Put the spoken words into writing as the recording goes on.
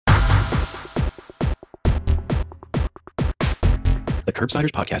The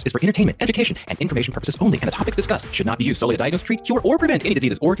Curbsiders podcast is for entertainment, education, and information purposes only, and the topics discussed should not be used solely to diagnose, treat, cure, or prevent any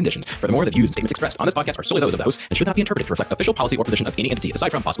diseases or conditions. Furthermore, the views and statements expressed on this podcast are solely those of the host and should not be interpreted to reflect official policy or position of any entity, aside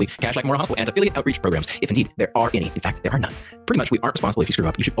from possibly Cashback Memorial Hospital and affiliate outreach programs, if indeed there are any. In fact, there are none. Pretty much, we aren't responsible if you screw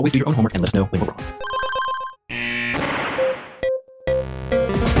up. You should always do your own homework and let us know when we're wrong.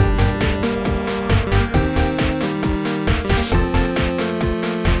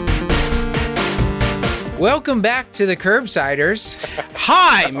 Welcome back to the Curbsiders.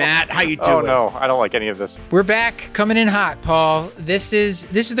 Hi, Matt. How you doing? Oh no, I don't like any of this. We're back, coming in hot, Paul. This is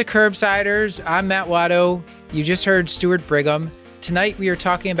the Curbsiders. I'm Matt Watto. You just heard Stuart Brigham. Tonight we are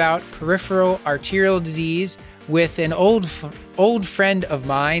talking about peripheral arterial disease with an old friend of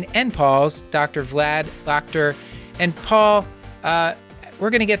mine and Paul's, Dr. Vlad Lakhter. And Paul,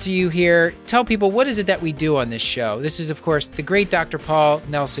 we're going to get to you here. Tell people, what is it that we do on this show? This is, of course, the great Dr. Paul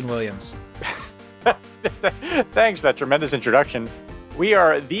Nelson Williams. Thanks for that tremendous introduction. We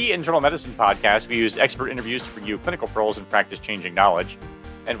are the internal medicine podcast. We use expert interviews to bring you clinical pearls and practice-changing knowledge.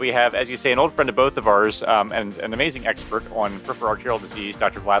 And we have, as you say, an old friend of both of ours and an amazing expert on peripheral arterial disease,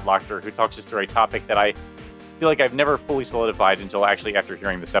 Dr. Vlad Lakhter, who talks us through a topic that I feel like I've never fully solidified until actually after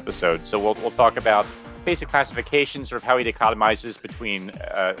hearing this episode. So we'll talk about basic classification, sort of how he dichotomizes between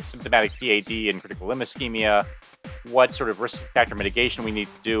symptomatic PAD and critical limb ischemia, what sort of risk factor mitigation we need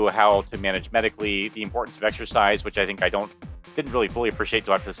to do, how to manage medically, the importance of exercise, which I think didn't really fully appreciate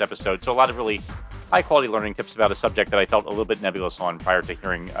till after this episode. So a lot of really high-quality learning tips about a subject that I felt a little bit nebulous on prior to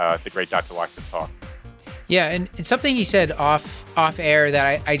hearing the great Dr. Lakhter talk. Yeah, and it's something he said off air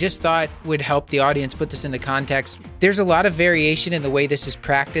that I just thought would help the audience put this into context. There's a lot of variation in the way this is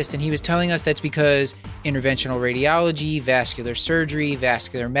practiced, and he was telling us that's because interventional radiology, vascular surgery,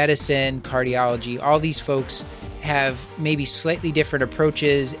 vascular medicine, cardiology, all these folks have maybe slightly different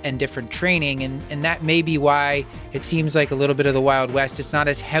approaches and different training, and that may be why it seems like a little bit of the Wild West. It's not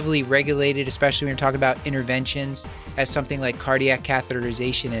as heavily regulated, especially when you're talking about interventions, as something like cardiac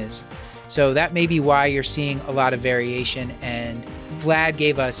catheterization is. So that may be why you're seeing a lot of variation, and Vlad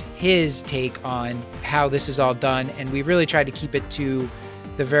gave us his take on how this is all done, and we really tried to keep it to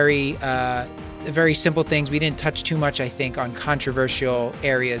the very simple things. We didn't touch too much, I think, on controversial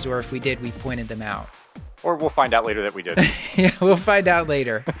areas, or if we did, we pointed them out. Or we'll find out later that we did. Yeah, we'll find out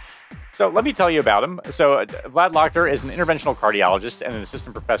later. So let me tell you about him. So Vlad Lakhter is an interventional cardiologist and an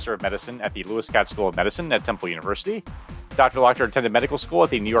assistant professor of medicine at the Lewis Katz School of Medicine at Temple University. Dr. Lakhter attended medical school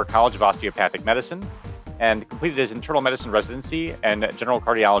at the New York College of Osteopathic Medicine and completed his internal medicine residency and general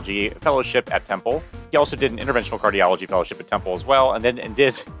cardiology fellowship at Temple. He also did an interventional cardiology fellowship at Temple as well, and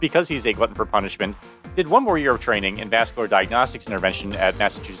did, because he's a glutton for punishment, did one more year of training in vascular diagnostics intervention at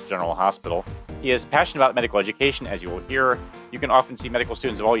Massachusetts General Hospital. He is passionate about medical education, as you will hear. You can often see medical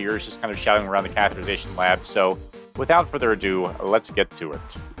students of all years just kind of shouting around the catheterization lab. So without further ado, let's get to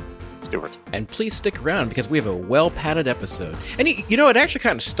it. Stuart. And please stick around because we have a well-padded episode. And you know, it actually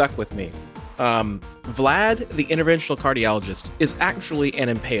kind of stuck with me. Vlad, the interventional cardiologist, is actually an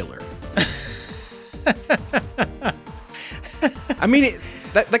impaler. I mean,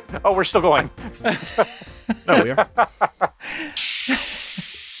 oh, we're still going. No, we are.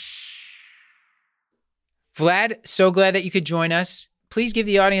 Vlad, so glad that you could join us. Please give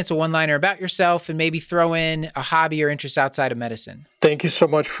the audience a one-liner about yourself and maybe throw in a hobby or interest outside of medicine. Thank you so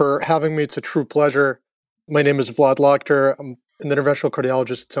much for having me. It's a true pleasure. My name is Vlad Lakhter. I'm an interventional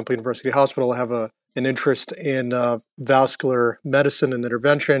cardiologist at Temple University Hospital. I have an interest in vascular medicine and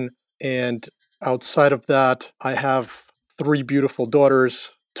intervention. And outside of that, I have 3 beautiful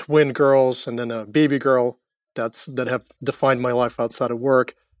daughters, twin girls, and then a baby girl that have defined my life outside of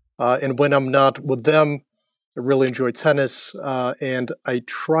work. And when I'm not with them, I really enjoy tennis, and I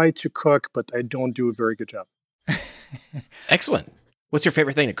try to cook, but I don't do a very good job. Excellent. What's your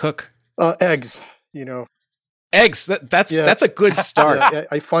favorite thing to cook? Eggs, you know. Eggs, that's a good start. Yeah,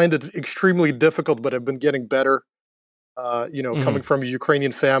 I find it extremely difficult, but I've been getting better. Coming from a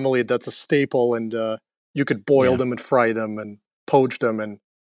Ukrainian family, that's a staple, and you could boil them and fry them and poach them. And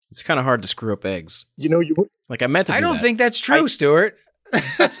it's kind of hard to screw up eggs. You know, I meant to do I don't think that's true, Stuart.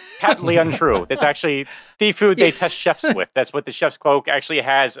 That's patently untrue. That's actually the food they test chefs with. That's what the chef's cloak actually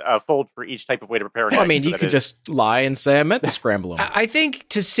has a fold for each type of way to prepare an egg. I mean, you could just lie and say, I meant to scramble them. I think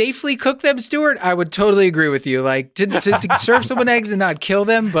to safely cook them, Stuart, I would totally agree with you. Like, to serve someone eggs and not kill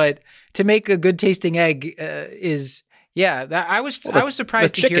them, but to make a good tasting egg is, yeah. I was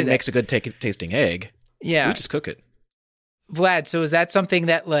surprised to hear that. The chicken makes a good tasting egg. Yeah. We just cook it. Vlad, so is that something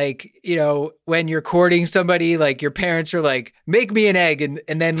that, like, you know, when you're courting somebody, like, your parents are like, make me an egg,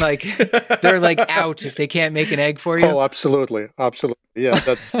 and then, like, they're, like, out if they can't make an egg for you? Oh, absolutely. Absolutely. Yeah,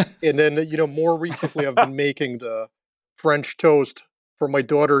 that's... And then, you know, more recently I've been making the French toast for my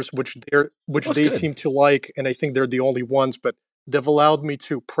daughters, which That's they good. seem to like, and I think they're the only ones, but they've allowed me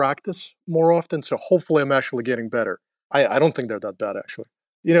to practice more often. So hopefully I'm actually getting better. I don't think they're that bad, actually.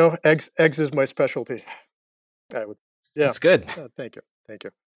 Eggs is my specialty. I would, yeah. That's good. Thank you.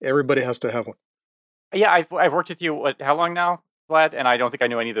 Everybody has to have one. Yeah, I've worked with you, how long now, Vlad? And I don't think I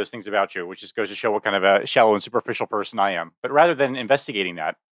knew any of those things about you, which just goes to show what kind of a shallow and superficial person I am. But rather than investigating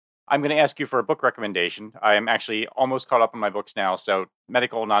that, I'm going to ask you for a book recommendation. I am actually almost caught up on my books now, so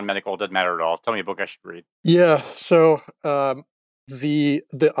medical, non-medical, doesn't matter at all. Tell me a book I should read. Yeah. So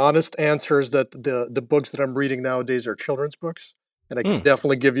the honest answer is that the books that I'm reading nowadays are children's books, and I can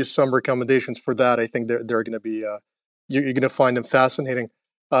definitely give you some recommendations for that. I think they're going to be you're going to find them fascinating.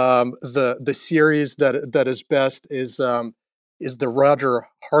 The series that is best is the Roger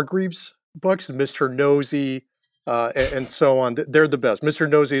Hargreaves books, Mr. Nosy, and so on. They're the best. Mr.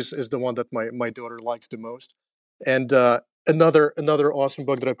 Nosy is the one that my daughter likes the most. And another awesome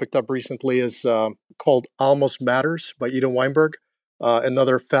book that I picked up recently is called Almost Matters by Ida Weinberg.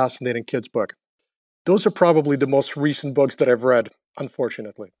 Another fascinating kids book. Those are probably the most recent books that I've read,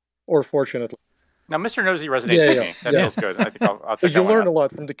 unfortunately, or fortunately. Now, Mr. Nosy resonates with me. That feels good. I think I'll check You that one learn out. a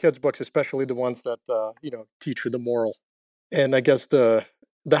lot from the kids' books, especially the ones that teach you the moral. And I guess the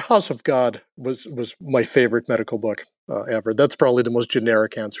House of God was my favorite medical book ever. That's probably the most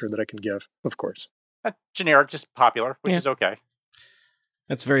generic answer that I can give, of course. Generic, just popular, which is okay.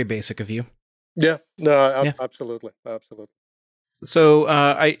 That's very basic of you. Yeah, no, absolutely. So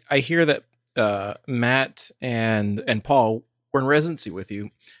I hear that Matt and Paul were in residency with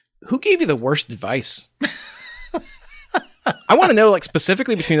you. Who gave you the worst advice? I want to know, like,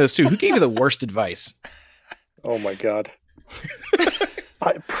 specifically between those two, who gave you the worst advice? Oh my God.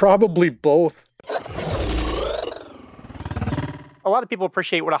 Probably both. A lot of people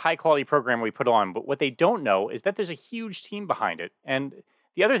appreciate what a high quality program we put on, but what they don't know is that there's a huge team behind it. And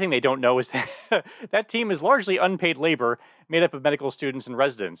the other thing they don't know is that that team is largely unpaid labor made up of medical students and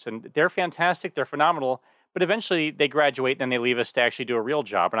residents. And they're fantastic, they're phenomenal, but eventually they graduate and then they leave us to actually do a real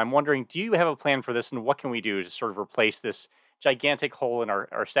job. And I'm wondering, do you have a plan for this, and what can we do to sort of replace this gigantic hole in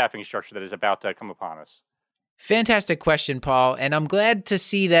our staffing structure that is about to come upon us? Fantastic question, Paul. And I'm glad to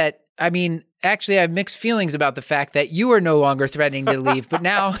see that. I mean, actually, I have mixed feelings about the fact that you are no longer threatening to leave, but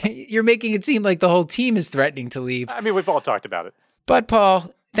now you're making it seem like the whole team is threatening to leave. I mean, we've all talked about it. But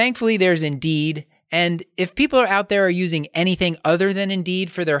Paul, thankfully there's Indeed. And if people are out there are using anything other than Indeed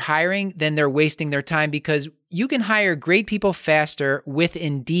for their hiring, then they're wasting their time, because you can hire great people faster with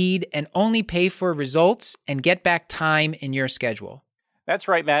Indeed and only pay for results and get back time in your schedule. That's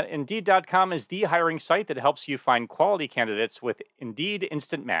right, Matt. Indeed.com is the hiring site that helps you find quality candidates with Indeed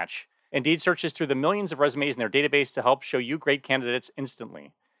Instant Match. Indeed searches through the millions of resumes in their database to help show you great candidates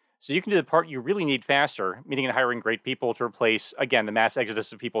instantly. So you can do the part you really need faster, meeting and hiring great people to replace, again, the mass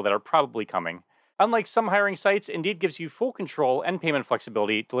exodus of people that are probably coming. Unlike some hiring sites, Indeed gives you full control and payment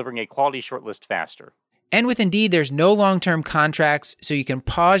flexibility, delivering a quality shortlist faster. And with Indeed, there's no long-term contracts, so you can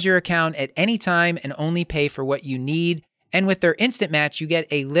pause your account at any time and only pay for what you need. And with their Instant Match, you get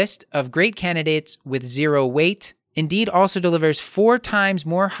a list of great candidates with zero wait. Indeed also delivers 4 times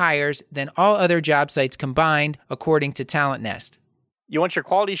more hires than all other job sites combined, according to Talent Nest. You want your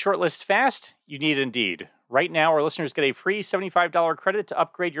quality shortlist fast? You need Indeed. Right now, our listeners get a free $75 credit to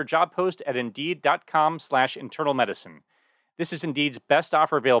upgrade your job post at Indeed.com/internalmedicine. This is Indeed's best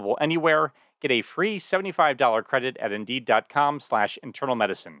offer available anywhere. Get a free $75 credit at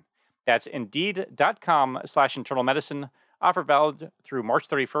Indeed.com/internalmedicine. That's Indeed.com/internalmedicine. Offer valid through March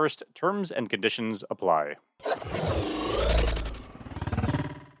 31st. Terms and conditions apply.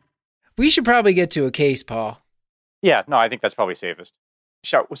 We should probably get to a case, Paul. Yeah, no, I think that's probably safest.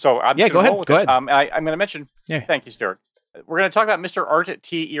 So I'm Yeah, just gonna go roll ahead. with it. I'm going to mention. Yeah. Thank you, Stuart. We're going to talk about Mr. Art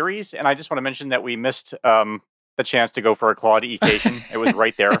T. Eries, and I just want to mention that we missed the chance to go for a Claude E-cation. It was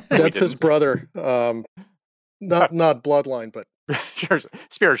right there. That's his brother. Not bloodline, but Sure,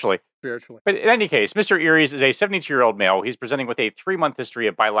 spiritually. But in any case, Mr. Eries is a 72-year-old male. He's presenting with a 3-month history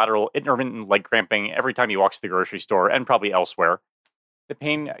of bilateral intermittent leg cramping every time he walks to the grocery store and probably elsewhere. The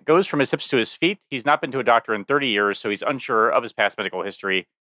pain goes from his hips to his feet. He's not been to a doctor in 30 years, so he's unsure of his past medical history.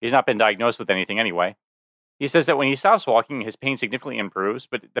 He's not been diagnosed with anything anyway. He says that when he stops walking, his pain significantly improves,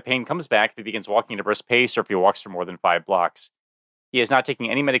 but the pain comes back if he begins walking at a brisk pace or if he walks for more than 5 blocks. He is not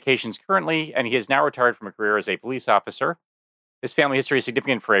taking any medications currently, and he is now retired from a career as a police officer. His family history is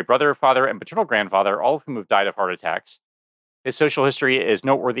significant for a brother, father, and paternal grandfather, all of whom have died of heart attacks. His social history is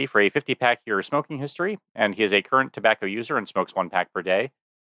noteworthy for a 50-pack year smoking history, and he is a current tobacco user and smokes 1 pack per day.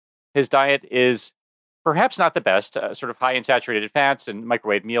 His diet is perhaps not the best, sort of high in saturated fats and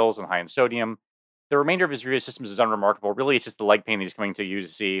microwave meals and high in sodium. The remainder of his various systems is unremarkable. Really, it's just the leg pain that he's coming to you to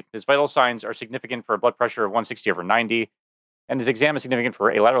see. His vital signs are significant for a blood pressure of 160/90, and his exam is significant for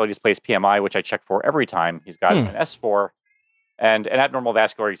a laterally displaced PMI, which I check for every time. He's got an S4 and an abnormal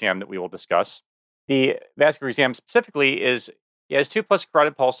vascular exam that we will discuss. The vascular exam specifically is he has 2+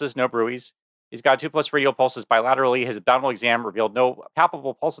 carotid pulses, no bruits. He's got 2+ radial pulses bilaterally. His abdominal exam revealed no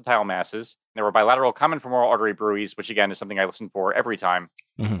palpable pulsatile masses. There were bilateral common femoral artery bruits, which again is something I listen for every time,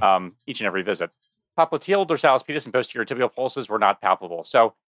 each and every visit. Popliteal, dorsalis pedis, and posterior tibial pulses were not palpable.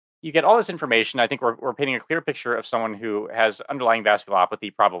 So you get all this information. I think we're painting a clear picture of someone who has underlying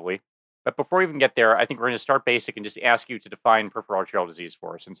vasculopathy, probably. But before we even get there, I think we're going to start basic and just ask you to define peripheral arterial disease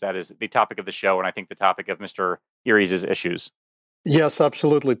for us, since that is the topic of the show, and I think the topic of Mr. Eries' issues. Yes,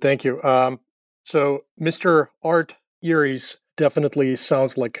 absolutely. Thank you. So Mr. Art Eries definitely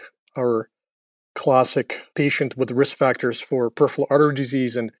sounds like our classic patient with risk factors for peripheral artery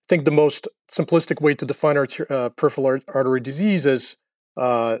disease. And I think the most simplistic way to define peripheral artery disease is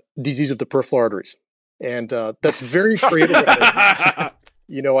disease of the peripheral arteries. And that's very creative.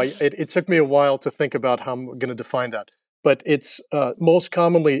 It took me a while to think about how I'm going to define that. But it's most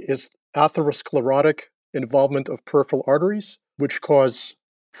commonly is atherosclerotic involvement of peripheral arteries, which cause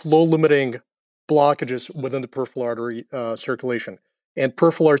flow-limiting blockages within the peripheral artery circulation. And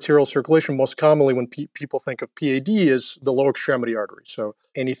peripheral arterial circulation, most commonly when people think of PAD, is the lower extremity artery. So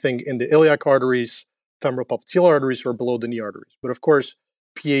anything in the iliac arteries, femoral popliteal arteries, or below the knee arteries. But of course,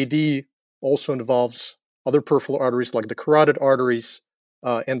 PAD also involves other peripheral arteries like the carotid arteries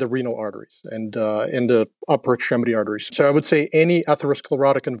and the renal arteries and the upper extremity arteries. So I would say any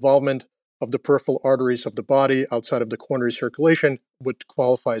atherosclerotic involvement of the peripheral arteries of the body outside of the coronary circulation would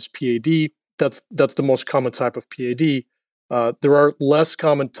qualify as PAD. That's the most common type of PAD. There are less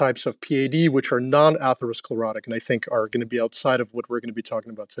common types of PAD which are non-atherosclerotic, and I think are going to be outside of what we're going to be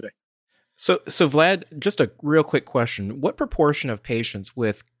talking about today. So Vlad, just a real quick question. What proportion of patients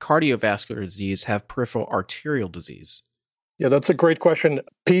with cardiovascular disease have peripheral arterial disease? Yeah, that's a great question.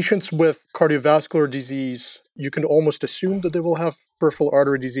 Patients with cardiovascular disease, you can almost assume that they will have peripheral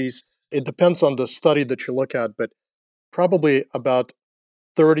artery disease. It depends on the study that you look at, but probably about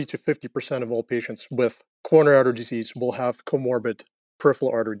 30 to 50% of all patients with coronary artery disease will have comorbid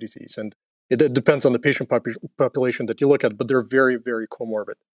peripheral artery disease. And it depends on the patient population that you look at, but they're very, very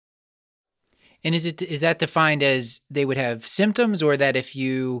comorbid. And is that defined as they would have symptoms, or that if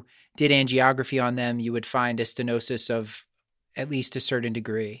you did angiography on them, you would find a stenosis of at least a certain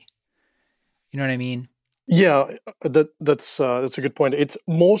degree? You know what I mean? Yeah, that's a good point. It's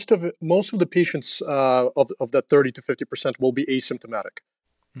most of the patients of that 30 to 50% will be asymptomatic.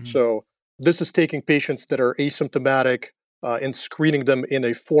 Mm-hmm. So this is taking patients that are asymptomatic and screening them in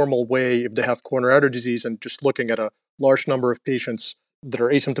a formal way if they have coronary artery disease, and just looking at a large number of patients that are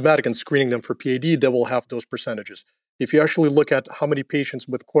asymptomatic and screening them for PAD, they will have those percentages. If you actually look at how many patients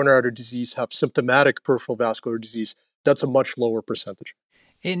with coronary artery disease have symptomatic peripheral vascular disease, that's a much lower percentage.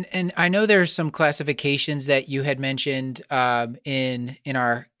 And I know there's some classifications that you had mentioned in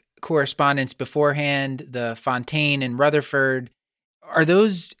our correspondence beforehand, the Fontaine and Rutherford. Are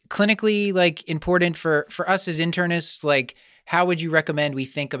those clinically important for us as internists? How would you recommend we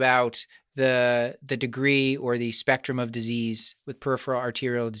think about the degree or the spectrum of disease with peripheral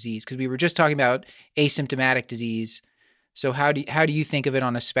arterial disease? Because we were just talking about asymptomatic disease. So how do you think of it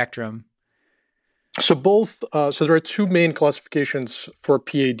on a spectrum? So so there are two main classifications for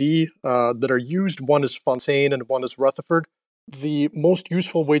PAD that are used. One is Fontaine and one is Rutherford. The most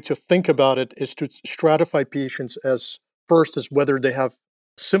useful way to think about it is to stratify patients as whether they have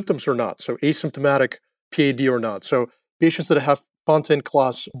symptoms or not. So asymptomatic PAD or not. So patients that have Fontaine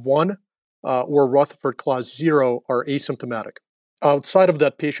class 1 or Rutherford class 0 are asymptomatic. Outside of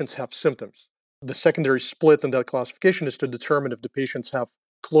that, patients have symptoms. The secondary split in that classification is to determine if the patients have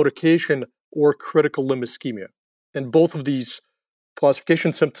claudication or critical limb ischemia. And both of these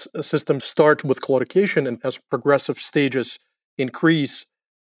classification systems start with claudication, and as progressive stages increase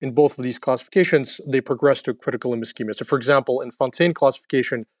in both of these classifications, they progress to critical limb ischemia. So for example, in Fontaine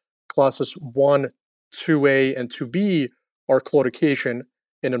classification, classes 1, 2A, and 2B are claudication,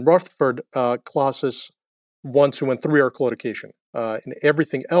 and in Rutherford, classes 1, 2, and 3 are claudication. And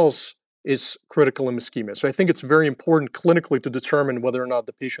everything else is critical limb ischemia. So I think it's very important clinically to determine whether or not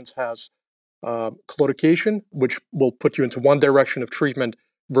the patient has claudication, which will put you into one direction of treatment,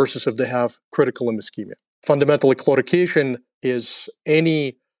 versus if they have critical limb ischemia. Fundamentally, claudication is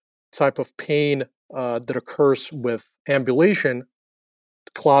any type of pain that occurs with ambulation,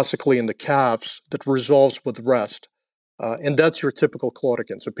 classically in the calves, that resolves with rest. And that's your typical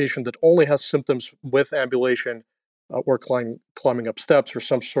claudicant. So a patient that only has symptoms with ambulation or climbing up steps or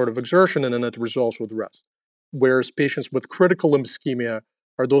some sort of exertion, and then it resolves with rest. Whereas patients with critical limb ischemia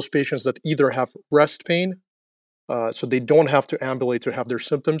are those patients that either have rest pain, so they don't have to ambulate to have their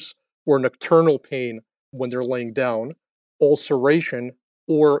symptoms, or nocturnal pain when they're laying down, ulceration,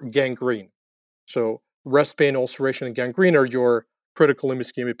 or gangrene. So rest pain, ulceration, and gangrene are your critical limb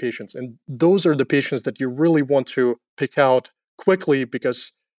ischemia patients. And those are the patients that you really want to pick out quickly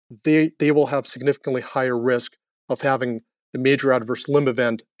because they will have significantly higher risk of having a major adverse limb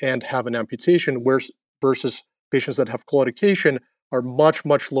event and have an amputation, versus patients that have claudication are much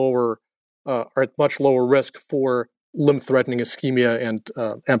lower, are at much lower risk for limb-threatening ischemia and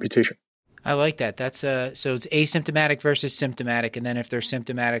amputation. I like that. That's so it's asymptomatic versus symptomatic, and then if they're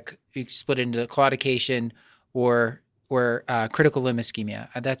symptomatic, you split it into claudication or critical limb ischemia.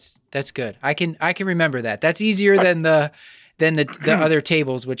 That's good. I can remember that. That's easier than the other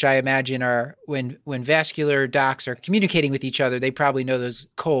tables, which I imagine are when vascular docs are communicating with each other, they probably know those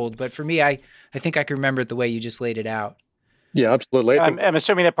cold. But for me, I think I can remember it the way you just laid it out. Yeah, absolutely. I'm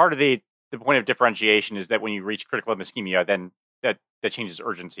assuming that part of the point of differentiation is that when you reach critical limb ischemia, then that changes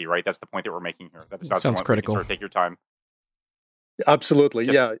urgency, right? That's the point that we're making here. That sounds critical. Sort of take your time. Absolutely,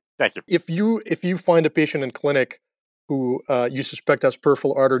 yeah. Thank you. If you find a patient in clinic who you suspect has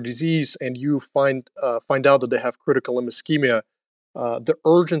peripheral artery disease, and you find out that they have critical limb ischemia, the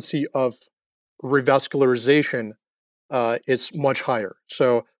urgency of revascularization is much higher.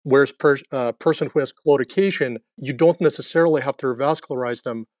 So whereas person who has claudication, you don't necessarily have to revascularize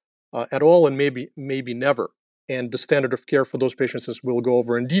them at all, and maybe never. And the standard of care for those patients, as we'll go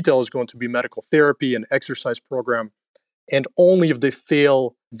over in detail, is going to be medical therapy and exercise program. And only if they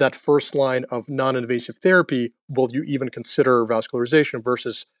fail that first line of non-invasive therapy will you even consider vascularization.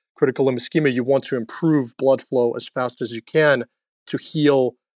 Versus critical limb ischemia, you want to improve blood flow as fast as you can to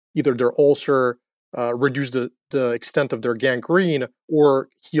heal either their ulcer, reduce the extent of their gangrene, or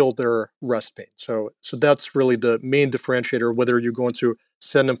heal their rest pain. So that's really the main differentiator, whether you're going to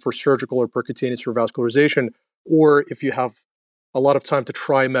send them for surgical or percutaneous revascularization, or if you have a lot of time to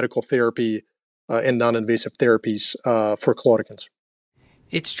try medical therapy and non-invasive therapies for claudicants.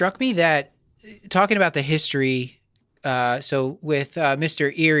 It struck me that, talking about the history, so with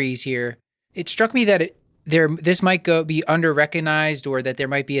Mr. Erie's here, it struck me that this might be under-recognized, or that there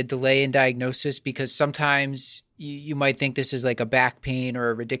might be a delay in diagnosis, because sometimes you might think this is like a back pain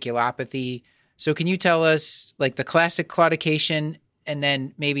or a radiculopathy. So can you tell us like the classic claudication, and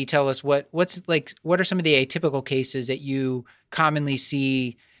then maybe tell us what are some of the atypical cases that you commonly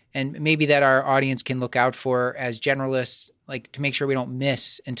see, and maybe that our audience can look out for as generalists, like to make sure we don't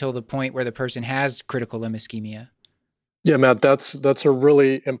miss until the point where the person has critical limb ischemia? Yeah, Matt, that's a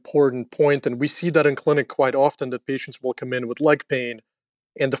really important point. And we see that in clinic quite often, that patients will come in with leg pain.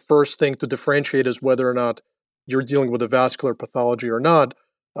 And the first thing to differentiate is whether or not you're dealing with a vascular pathology or not,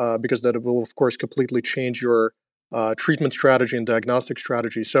 because that will, of course, completely change your treatment strategy and diagnostic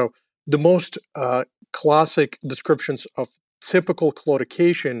strategy. So the most classic descriptions of typical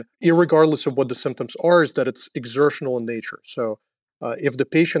claudication, irregardless of what the symptoms are, is that it's exertional in nature. So if the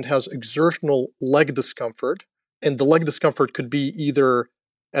patient has exertional leg discomfort, and the leg discomfort could be either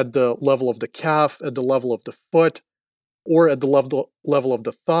at the level of the calf, at the level of the foot, or at the level of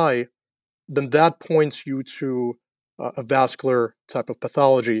the thigh, then that points you to a vascular type of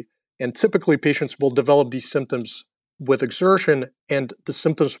pathology. And typically patients will develop these symptoms with exertion, and the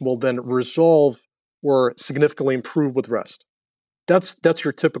symptoms will then resolve or significantly improve with rest. That's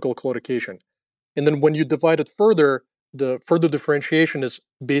your typical claudication. And then when you divide it further, the further differentiation is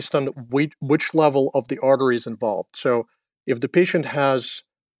based on which level of the artery is involved. So if the patient has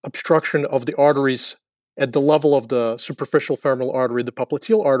obstruction of the arteries at the level of the superficial femoral artery, the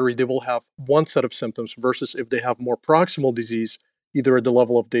popliteal artery, they will have one set of symptoms, versus if they have more proximal disease, either at the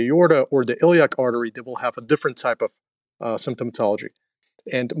level of the aorta or the iliac artery, they will have a different type of symptomatology.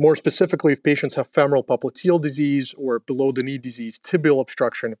 And more specifically, if patients have femoral popliteal disease or below the knee disease, tibial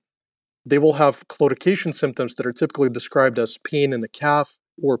obstruction, they will have claudication symptoms that are typically described as pain in the calf,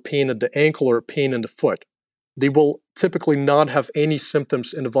 or pain at the ankle, or pain in the foot. They will typically not have any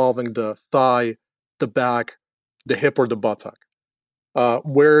symptoms involving the thigh, the back, the hip, or the buttock.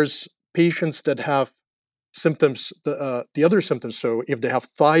 Whereas patients that have symptoms, the other symptoms, so if they have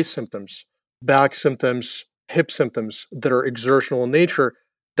thigh symptoms, back symptoms, hip symptoms that are exertional in nature,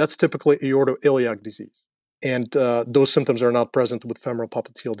 that's typically aortoiliac disease. And those symptoms are not present with femoral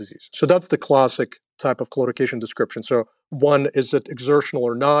popliteal disease. So that's the classic type of claudication description. So one, is it exertional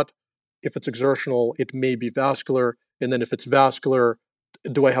or not? If it's exertional, it may be vascular. And then if it's vascular,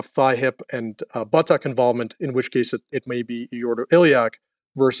 do I have thigh, hip, and buttock involvement, in which case it may be aortoiliac.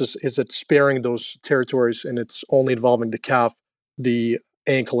 versus is it sparing those territories and it's only involving the calf, the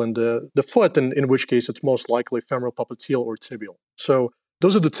ankle, and the foot, and in which case it's most likely femoral popliteal or tibial. So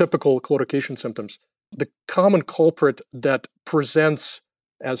those are the typical claudication symptoms. The common culprit that presents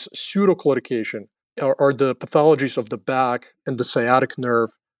as pseudoclaudication are the pathologies of the back and the sciatic nerve.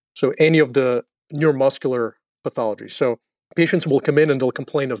 So any of the neuromuscular pathologies. So patients will come in and they'll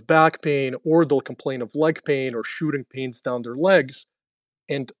complain of back pain, or they'll complain of leg pain or shooting pains down their legs.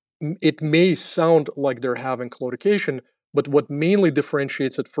 And it may sound like they're having claudication, but what mainly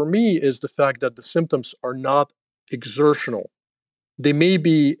differentiates it for me is the fact that the symptoms are not exertional. They may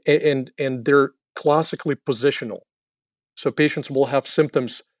be, and they're classically positional. So patients will have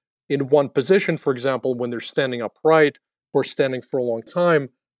symptoms in one position, for example, when they're standing upright or standing for a long time.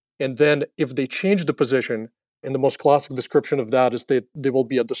 And then if they change the position, and the most classic description of that is they will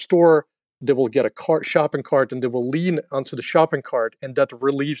be at the store, they will get a shopping cart, and they will lean onto the shopping cart, and that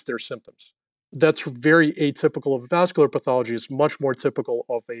relieves their symptoms. That's very atypical of vascular pathology. It's much more typical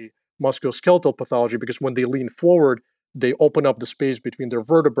of a musculoskeletal pathology, because when they lean forward, they open up the space between their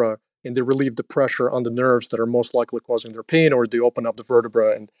vertebra and they relieve the pressure on the nerves that are most likely causing their pain, or they open up the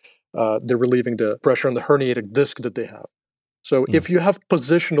vertebra and they're relieving the pressure on the herniated disc that they have. So if you have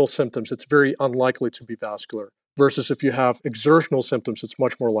positional symptoms, it's very unlikely to be vascular, versus if you have exertional symptoms, it's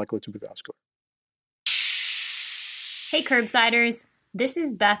much more likely to be vascular. Hey, Curbsiders. This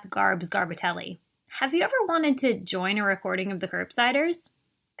is Beth Garbatelli. Have you ever wanted to join a recording of the Curbsiders?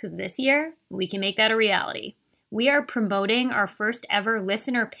 Because this year, we can make that a reality. We are promoting our first ever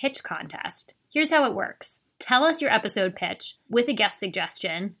listener pitch contest. Here's how it works. Tell us your episode pitch with a guest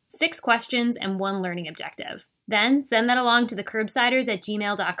suggestion, 6 questions, and 1 learning objective. Then send that along to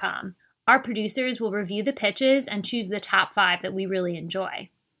thecurbsiders@gmail.com. Our producers will review the pitches and choose the top 5 that we really enjoy.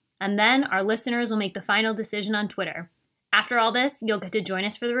 And then our listeners will make the final decision on Twitter. After all this, you'll get to join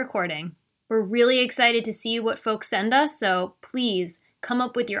us for the recording. We're really excited to see what folks send us, so please come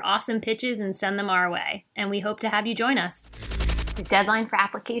up with your awesome pitches and send them our way. And we hope to have you join us. The deadline for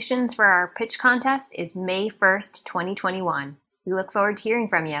applications for our pitch contest is May 1st, 2021. We look forward to hearing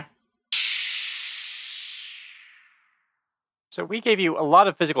from you. So we gave you a lot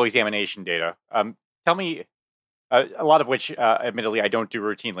of physical examination data. Tell me, a lot of which, admittedly, I don't do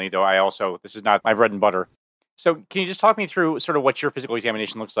routinely, though this is not my bread and butter. So can you just talk me through sort of what your physical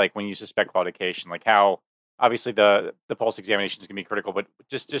examination looks like when you suspect claudication? Like how, obviously the pulse examination is going to be critical, but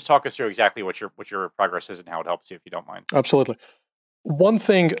just talk us through exactly what your progress is and how it helps you, if you don't mind. Absolutely. One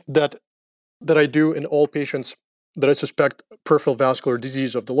thing that I do in all patients that I suspect peripheral vascular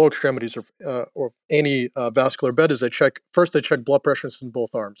disease of the lower extremities or any vascular bed is I check blood pressures in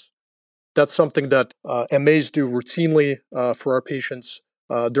both arms. That's something that MAs do routinely for our patients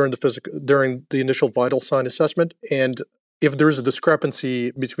during the initial vital sign assessment. And if there's a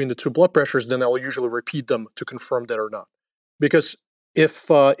discrepancy between the 2 blood pressures, then I'll usually repeat them to confirm that or not. Because if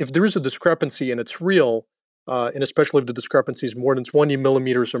there is a discrepancy and it's real, and especially if the discrepancy is more than 20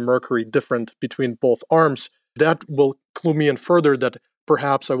 millimeters of mercury different between both arms, that will clue me in further that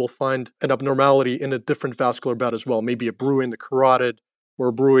perhaps I will find an abnormality in a different vascular bed as well, maybe a bruit in the carotid or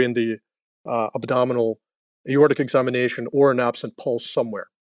a bruit in the abdominal aortic examination or an absent pulse somewhere.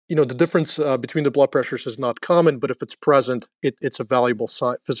 The difference between the blood pressures is not common, but if it's present, it's a valuable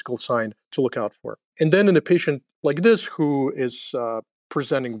physical sign to look out for. And then in a patient like this who is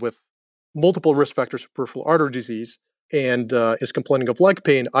presenting with multiple risk factors of peripheral artery disease and is complaining of leg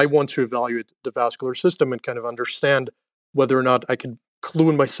pain, I want to evaluate the vascular system and kind of understand whether or not I can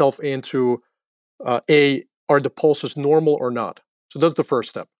clue myself into are the pulses normal or not? So that's the first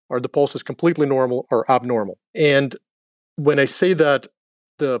step. Are the pulses completely normal or abnormal? And when I say that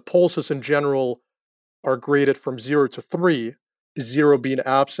the pulses in general are graded from 0 to 3, 0 being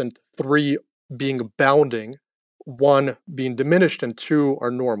absent, 3 being bounding, 1 being diminished, and 2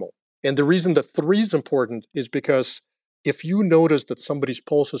 are normal. And the reason that 3 is important is because if you notice that somebody's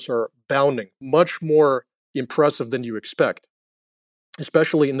pulses are bounding, much more impressive than you expect,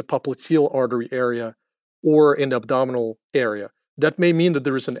 especially in the popliteal artery area or in the abdominal area, that may mean that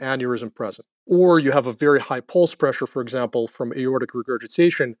there is an aneurysm present. Or you have a very high pulse pressure, for example, from aortic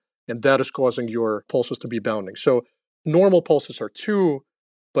regurgitation, and that is causing your pulses to be bounding. So normal pulses are 2,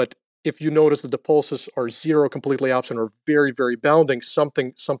 but if you notice that the pulses are 0, completely absent, or very, very bounding,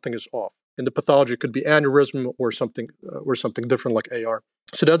 something is off. And the pathology could be aneurysm or something different like AR.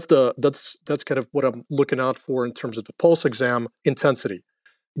 So that's kind of what I'm looking out for in terms of the pulse exam intensity.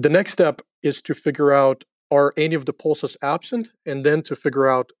 The next step is to figure out, are any of the pulses absent, and then to figure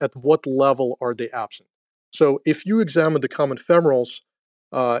out at what level are they absent. So if you examine the common femorals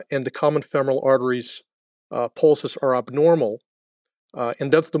and the common femoral arteries pulses are abnormal,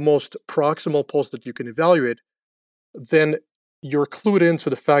 and that's the most proximal pulse that you can evaluate, then you're clued into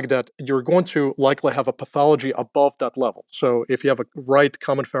the fact that you're going to likely have a pathology above that level. So if you have a right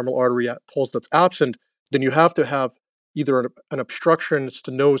common femoral artery pulse that's absent, then you have to have either an obstruction,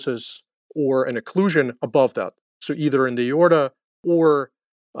 stenosis, or an occlusion above that. So either in the aorta or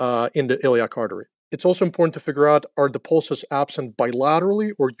in the iliac artery. It's also important to figure out, are the pulses absent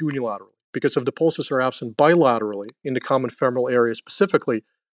bilaterally or unilaterally? Because if the pulses are absent bilaterally in the common femoral area specifically,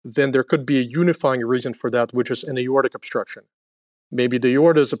 then there could be a unifying reason for that, which is an aortic obstruction. Maybe the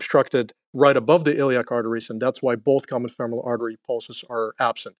aorta is obstructed right above the iliac arteries, and that's why both common femoral artery pulses are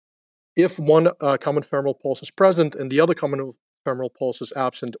absent. If one common femoral pulse is present and the other common femoral pulse is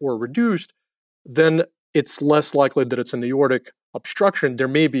absent or reduced, then it's less likely that it's an aortic obstruction. There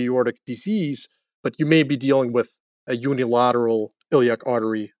may be aortic disease, but you may be dealing with a unilateral iliac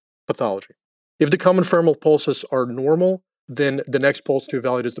artery pathology. If the common femoral pulses are normal, then the next pulse to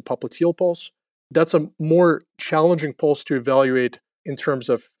evaluate is the popliteal pulse. That's a more challenging pulse to evaluate in terms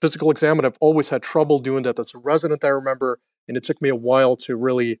of physical exam, and I've always had trouble doing that as a resident, I remember, and it took me a while to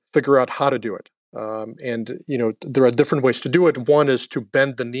really figure out how to do it. There are different ways to do it. One is to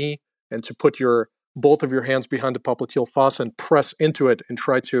bend the knee and to put both of your hands behind the popliteal fossa and press into it and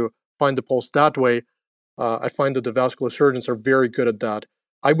try to find the pulse that way. I find that the vascular surgeons are very good at that.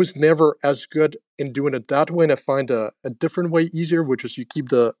 I was never as good in doing it that way, and I find a different way easier, which is you keep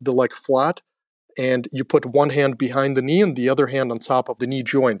the leg flat, and you put one hand behind the knee and the other hand on top of the knee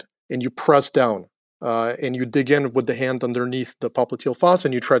joint, and you press down, and you dig in with the hand underneath the popliteal fossa,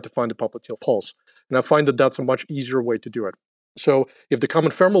 and you try to find the popliteal pulse. And I find that that's a much easier way to do it. So if the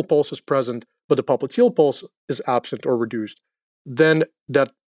common femoral pulse is present, but the popliteal pulse is absent or reduced, then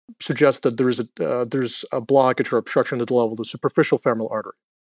that suggests that there's a blockage or obstruction at the level of the superficial femoral artery.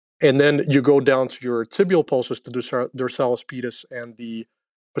 And then you go down to your tibial pulses, the dorsalis pedis and the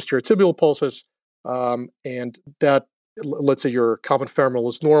posterior tibial pulses, and that, let's say your common femoral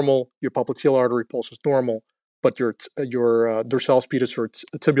is normal, your popliteal artery pulse is normal, but your dorsalis pedis or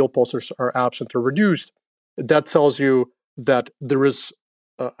tibial pulses are absent or reduced. That tells you that there is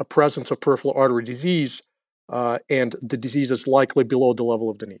a presence of peripheral artery disease, and the disease is likely below the level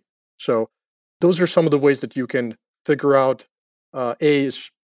of the knee. So those are some of the ways that you can figure out,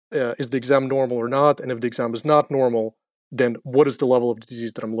 is the exam normal or not? And if the exam is not normal, then what is the level of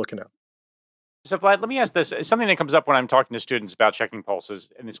disease that I'm looking at? So, Vlad, let me ask this. It's something that comes up when I'm talking to students about checking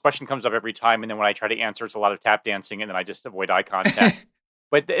pulses, and this question comes up every time, and then when I try to answer, it's a lot of tap dancing, and then I just avoid eye contact.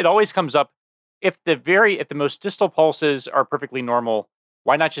 But it always comes up, if the most distal pulses are perfectly normal,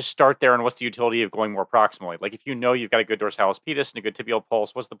 why not just start there, and what's the utility of going more proximally? Like, if you know you've got a good dorsalis pedis and a good tibial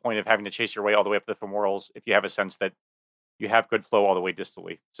pulse, what's the point of having to chase your way all the way up to the femorals if you have a sense that you have good flow all the way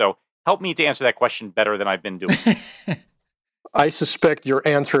distally? So help me to answer that question better than I've been doing. I suspect your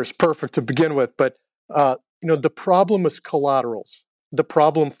answer is perfect to begin with, but the problem is collaterals. The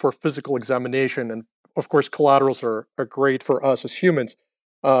problem for physical examination, and of course collaterals are great for us as humans,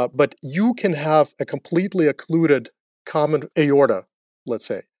 but you can have a completely occluded common aorta, let's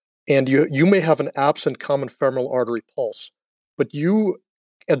say, and you may have an absent common femoral artery pulse, but you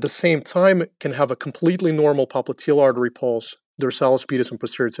at the same time can have a completely normal popliteal artery pulse, dorsalis pedis and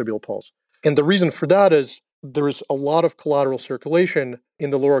posterior tibial pulse. And the reason for that is there is a lot of collateral circulation in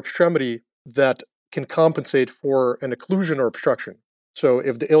the lower extremity that can compensate for an occlusion or obstruction. So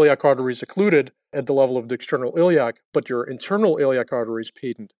if the iliac artery is occluded at the level of the external iliac, but your internal iliac artery is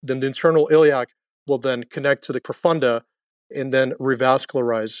patent, then the internal iliac will then connect to the profunda and then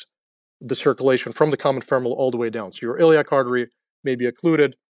revascularize the circulation from the common femoral all the way down. So your iliac artery may be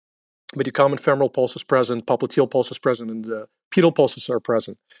occluded, but your common femoral pulse is present, popliteal pulse is present, and the pedal pulses are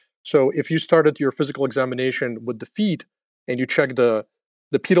present. So if you started your physical examination with the feet and you check the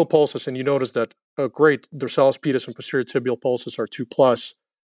pedal pulses and you notice that, oh great, dorsalis pedis and posterior tibial pulses are 2+,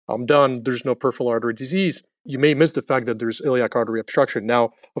 I'm done, there's no peripheral artery disease, you may miss the fact that there's iliac artery obstruction.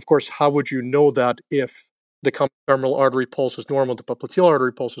 Now, of course, how would you know that if the common femoral artery pulse is normal, the popliteal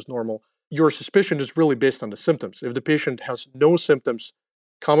artery pulse is normal? Your suspicion is really based on the symptoms. If the patient has no symptoms,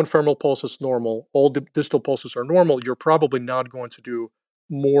 common femoral pulse is normal, all the distal pulses are normal, you're probably not going to do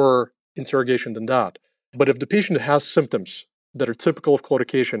more interrogation than that. But if the patient has symptoms that are typical of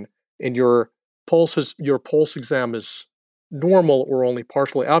claudication and your pulse exam is normal or only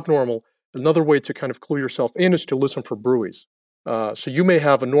partially abnormal, another way to kind of clue yourself in is to listen for bruits. So you may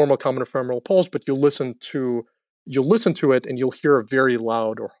have a normal common femoral pulse, but you'll listen to it and you'll hear a very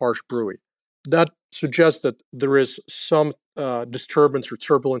loud or harsh bruit. That suggests that there is some disturbance or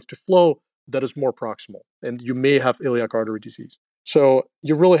turbulence to flow that is more proximal, and you may have iliac artery disease. So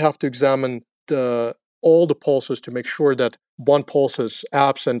you really have to examine the all the pulses to make sure that one pulse is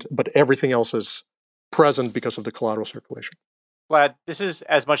absent, but everything else is present because of the collateral circulation. Vlad, this is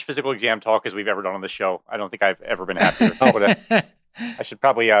as much physical exam talk as we've ever done on the show. I don't think I've ever been happier. I should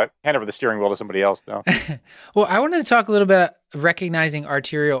probably hand over the steering wheel to somebody else, though. Well, I wanted to talk a little bit about recognizing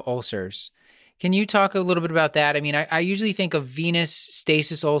arterial ulcers. Can you talk a little bit about that? I mean, I usually think of venous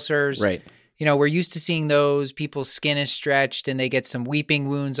stasis ulcers. Right. You know, we're used to seeing those. People's skin is stretched and they get some weeping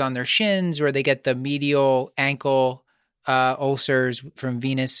wounds on their shins, or they get the medial ankle ulcers from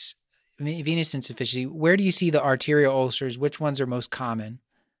venous insufficiency. Where do you see the arterial ulcers? Which ones are most common?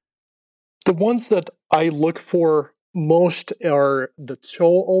 The ones that I look for most are the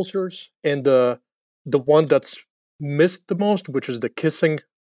toe ulcers, and the one that's missed the most, which is the kissing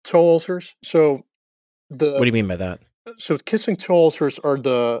toe ulcers. So What do you mean by that? So kissing toe ulcers are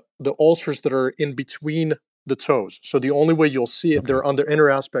the ulcers that are in between the toes. So the only way you'll see it, they're on the inner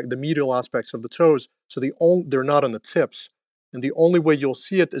aspect, the medial aspects of the toes. So they're not on the tips. And the only way you'll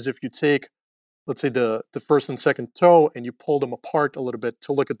see it is if you take, let's say, the first and second toe and you pull them apart a little bit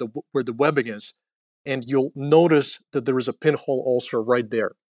to look at where the webbing is. And you'll notice that there is a pinhole ulcer right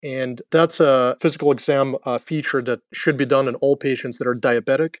there. And that's a physical exam feature that should be done in all patients that are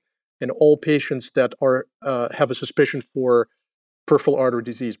diabetic and all patients that are have a suspicion for peripheral artery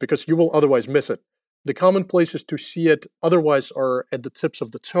disease, because you will otherwise miss it. The common places to see it otherwise are at the tips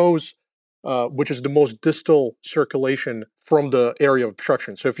of the toes, which is the most distal circulation from the area of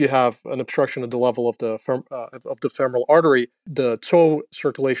obstruction. So if you have an obstruction at the level of the femoral artery, the toe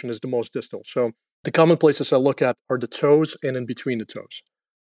circulation is the most distal. So the common places I look at are the toes and in between the toes.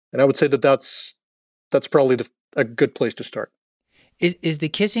 And I would say that that's probably a good place to start. Is the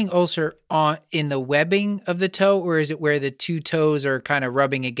kissing ulcer in the webbing of the toe, or is it where the two toes are kind of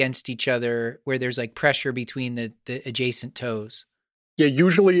rubbing against each other, where there's like pressure between the adjacent toes? Yeah,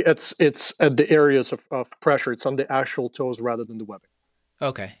 usually it's at the areas of pressure. It's on the actual toes rather than the webbing.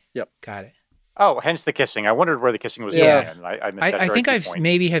 Okay. Yep. Got it. Oh, hence the kissing. I wondered where the kissing was going. And I missed that. I think I've point.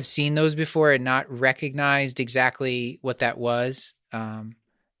 maybe have seen those before and not recognized exactly what that was.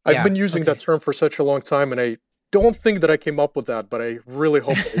 I've been using that term for such a long time, and I don't think that I came up with that, but I really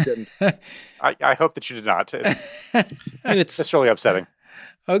hope that I didn't. I hope that you did not. It's really upsetting.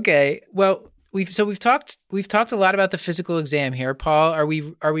 Okay. Well, we've talked a lot about the physical exam here. Paul, are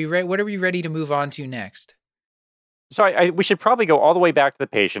we ready? What are we ready to move on to next? So we should probably go all the way back to the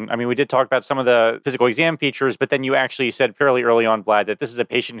patient. I mean, we did talk about some of the physical exam features, but then you actually said fairly early on, Vlad, that this is a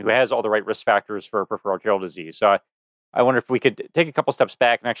patient who has all the right risk factors for peripheral arterial disease. So I wonder if we could take a couple steps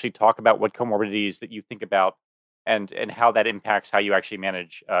back and actually talk about what comorbidities that you think about and how that impacts how you actually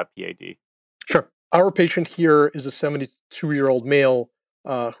manage PAD. Sure. Our patient here is a 72-year-old male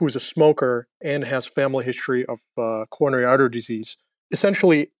who is a smoker and has family history of coronary artery disease.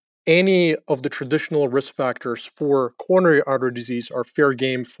 Essentially, any of the traditional risk factors for coronary artery disease are fair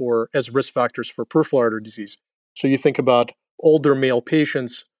game as risk factors for peripheral artery disease. So you think about older male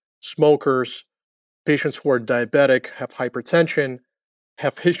patients, smokers, patients who are diabetic, have hypertension,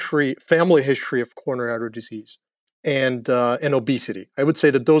 have family history of coronary artery disease, and obesity. I would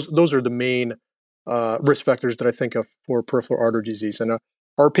say that those are the main risk factors that I think of for peripheral artery disease. And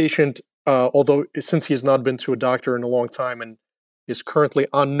our patient, although since he has not been to a doctor in a long time and is currently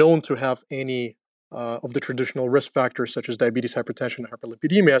unknown to have any of the traditional risk factors such as diabetes, hypertension, and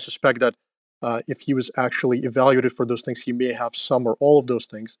hyperlipidemia, I suspect that if he was actually evaluated for those things, he may have some or all of those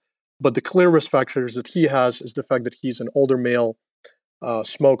things. But the clear risk factors that he has is the fact that he's an older male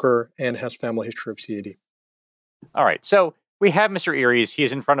smoker and has family history of CAD. All right. So we have Mr. Eries. He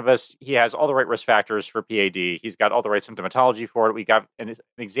is in front of us. He has all the right risk factors for PAD. He's got all the right symptomatology for it. We got an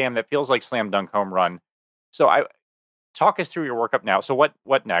exam that feels like slam dunk home run. So talk us through your workup now. So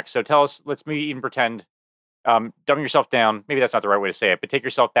what next? So tell us, let's maybe even pretend, dumb yourself down. Maybe that's not the right way to say it, but take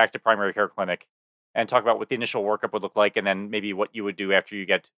yourself back to primary care clinic and talk about what the initial workup would look like, and then maybe what you would do after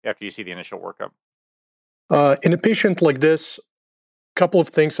you see the initial workup. In a patient like this, a couple of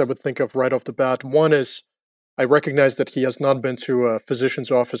things I would think of right off the bat. One is I recognize that he has not been to a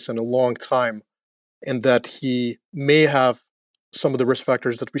physician's office in a long time, and that he may have some of the risk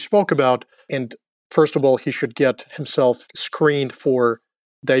factors that we spoke about. And first of all, he should get himself screened for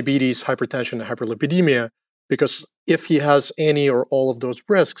diabetes, hypertension, and hyperlipidemia, because if he has any or all of those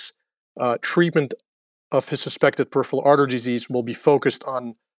risks, treatment of his suspected peripheral artery disease will be focused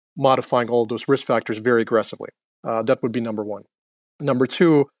on modifying all of those risk factors very aggressively. That would be number one. Number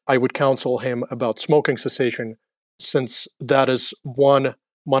two, I would counsel him about smoking cessation, since that is one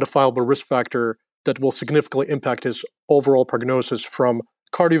modifiable risk factor that will significantly impact his overall prognosis from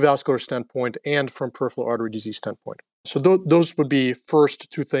cardiovascular standpoint and from peripheral artery disease standpoint. So those would be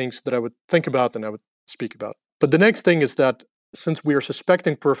first two things that I would think about, and I would speak about. But the next thing is that since we are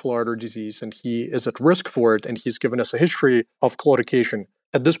suspecting peripheral artery disease and he is at risk for it and he's given us a history of claudication,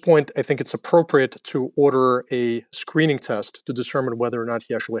 at this point, I think it's appropriate to order a screening test to determine whether or not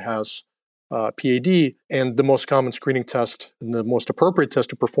he actually has PAD. And the most common screening test and the most appropriate test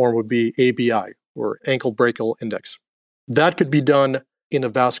to perform would be ABI, or ankle brachial index. That could be done in a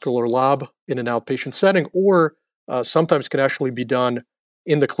vascular lab in an outpatient setting, or sometimes can actually be done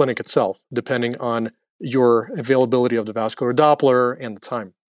in the clinic itself, depending on your availability of the vascular Doppler and the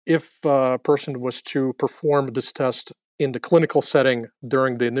time. If a person was to perform this test in the clinical setting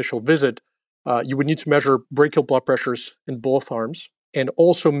during the initial visit, you would need to measure brachial blood pressures in both arms and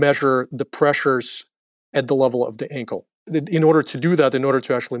also measure the pressures at the level of the ankle. In order to do that, in order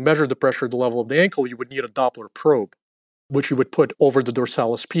to actually measure the pressure at the level of the ankle, you would need a Doppler probe, which you would put over the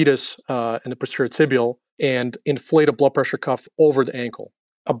dorsalis pedis and the posterior tibial and inflate a blood pressure cuff over the ankle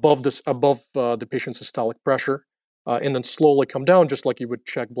above the patient's systolic pressure, and then slowly come down, just like you would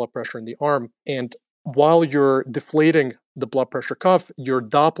check blood pressure in the arm. And while you're deflating the blood pressure cuff, your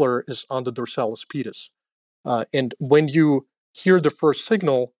Doppler is on the dorsalis pedis. And when you hear the first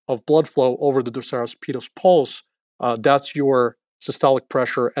signal of blood flow over the dorsalis pedis pulse, that's your systolic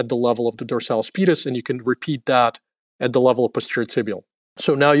pressure at the level of the dorsalis pedis, and you can repeat that at the level of posterior tibial.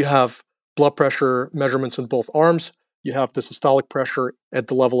 So now you have blood pressure measurements in both arms. You have the systolic pressure at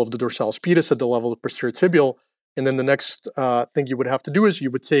the level of the dorsalis pedis, at the level of the posterior tibial. And then the next thing you would have to do is you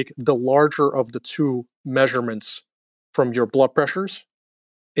would take the larger of the two measurements from your blood pressures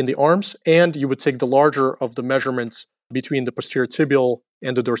in the arms, and you would take the larger of the measurements between the posterior tibial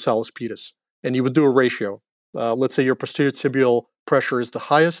and the dorsalis pedis. And you would do a ratio. Let's say your posterior tibial pressure is the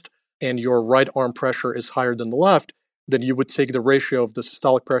highest and your right arm pressure is higher than the left, then you would take the ratio of the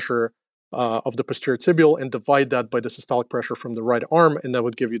systolic pressure of the posterior tibial and divide that by the systolic pressure from the right arm, and that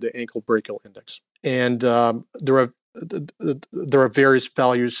would give you the ankle brachial index. And there are various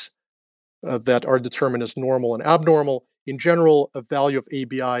values that are determined as normal and abnormal. In general, a value of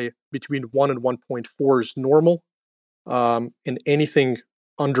ABI between 1 and 1.4 is normal, and anything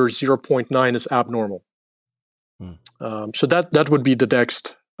under 0.9 is abnormal. So that would be the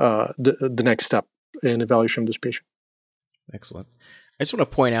next step in evaluation of this patient. Excellent. I just want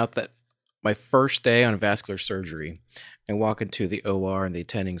to point out that my first day on vascular surgery, I walk into the OR and the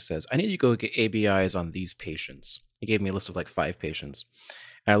attending says, I need you to go get ABIs on these patients. He gave me a list of like 5 patients.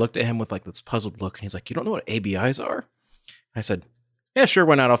 And I looked at him with like this puzzled look, and he's like, you don't know what ABIs are? And I said, yeah, sure,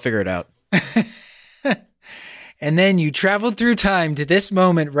 why not? I'll figure it out. And then you traveled through time to this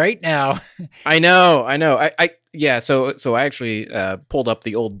moment right now. I know. So I actually pulled up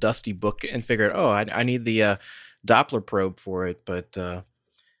the old dusty book and figured, I need the Doppler probe for it. But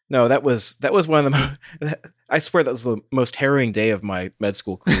no, that was one of the I swear that was the most harrowing day of my med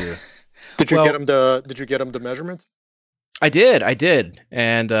school career. Did you get him the measurement? I did.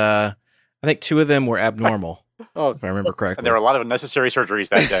 And I think 2 of them were abnormal. If I remember correctly. And there were a lot of unnecessary surgeries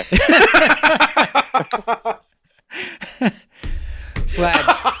that day.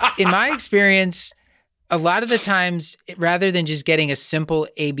 Vlad, in my experience, a lot of the times, rather than just getting a simple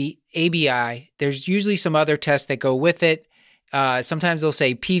ABI, there's usually some other tests that go with it. Sometimes they'll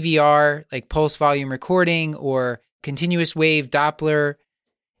say PVR, like pulse volume recording, or continuous wave Doppler.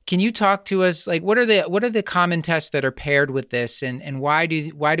 Can you talk to us, like what are the common tests that are paired with this, and why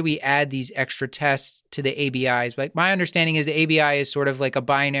do we add these extra tests to the ABIs? Like my understanding is the ABI is sort of like a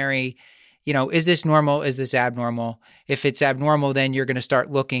binary. Is this normal? Is this abnormal? If it's abnormal, then you're going to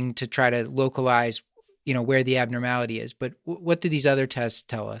start looking to try to localize, where the abnormality is. But what do these other tests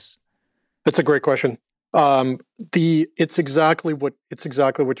tell us? That's a great question. It's exactly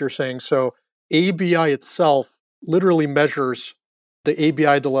what you're saying. So ABI itself literally measures the ABI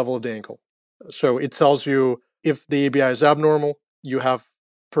at the level of the ankle. So it tells you if the ABI is abnormal, you have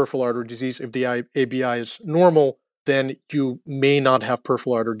peripheral artery disease. If the ABI is normal, then you may not have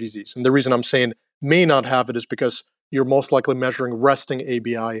peripheral artery disease. And the reason I'm saying may not have it is because you're most likely measuring resting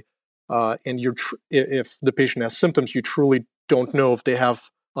ABI, and if the patient has symptoms, you truly don't know if they have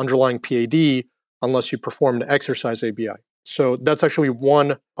underlying PAD unless you perform an exercise ABI. So that's actually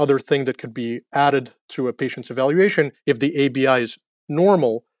one other thing that could be added to a patient's evaluation. If the ABI is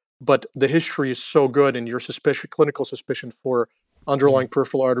normal, but the history is so good and your clinical suspicion for underlying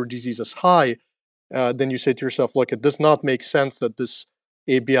peripheral artery disease is high, then you say to yourself, look, it does not make sense that this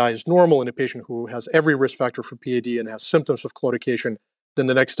ABI is normal in a patient who has every risk factor for PAD and has symptoms of claudication. Then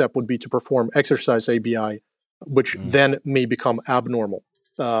the next step would be to perform exercise ABI, which then may become abnormal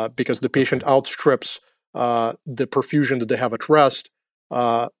because the patient outstrips the perfusion that they have at rest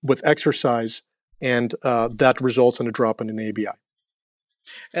with exercise, and that results in a drop in an ABI.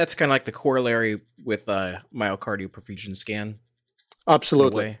 That's kind of like the corollary with myocardial perfusion scan.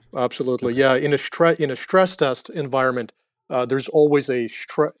 Absolutely, absolutely. Okay. Yeah, in a stress test environment, there's always a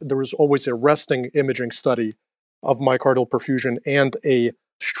resting imaging study of myocardial perfusion and a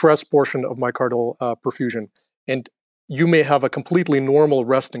stress portion of myocardial perfusion, and you may have a completely normal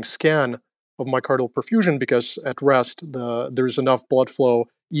resting scan of myocardial perfusion because at rest there's enough blood flow,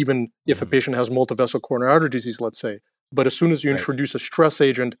 even if a patient has multivessel coronary artery disease, let's say. But as soon as you Right. introduce a stress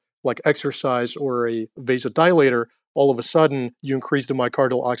agent like exercise or a vasodilator, all of a sudden you increase the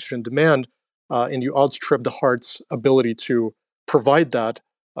myocardial oxygen demand and you outstrip the heart's ability to provide that,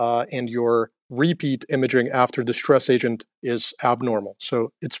 and your repeat imaging after the stress agent is abnormal.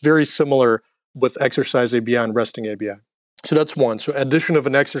 So it's very similar with exercise ABI and resting ABI. So that's one. So addition of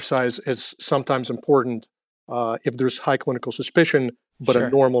an exercise is sometimes important if there's high clinical suspicion, but a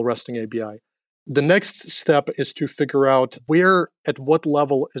normal resting ABI. The next step is to figure out at what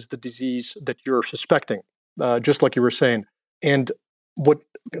level is the disease that you're suspecting, just like you were saying. And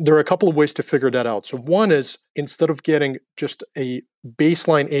there are a couple of ways to figure that out. So one is, instead of getting just a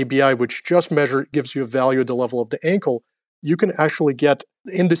baseline ABI, which just gives you a value at the level of the ankle, you can actually get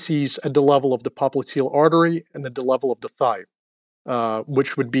indices at the level of the popliteal artery and at the level of the thigh,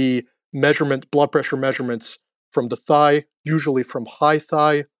 which would be blood pressure measurements from the thigh, usually from high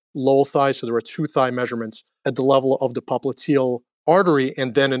thigh, low thigh. So there are two thigh measurements at the level of the popliteal artery,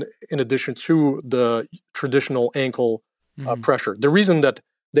 and then in addition to the traditional ankle pressure. The reason that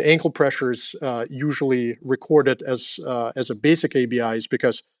the ankle pressure is usually recorded as a basic ABI is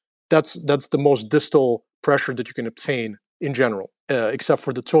because that's the most distal pressure that you can obtain in general, except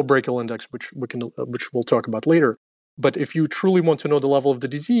for the toe brachial index, which we'll talk about later. But if you truly want to know the level of the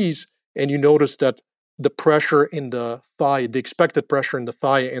disease, and you notice that the pressure in the thigh, the expected pressure in the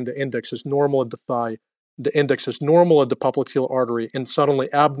thigh and the index is normal at the thigh, the index is normal at the popliteal artery, and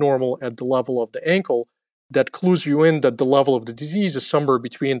suddenly abnormal at the level of the ankle, that clues you in that the level of the disease is somewhere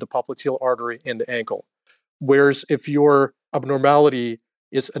between the popliteal artery and the ankle. Whereas if your abnormality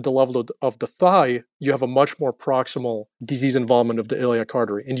is at the level of the thigh, you have a much more proximal disease involvement of the iliac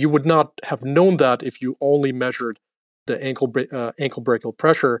artery. And you would not have known that if you only measured the ankle brachial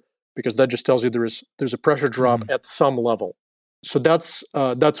pressure, because that just tells you there's a pressure drop at some level. So that's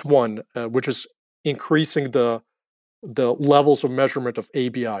one, which is increasing the levels of measurement of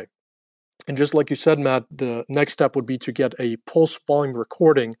ABI. And just like you said, Matt, the next step would be to get a pulse volume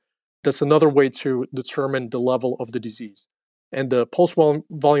recording. That's another way to determine the level of the disease. And the pulse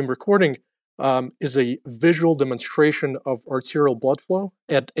volume recording is a visual demonstration of arterial blood flow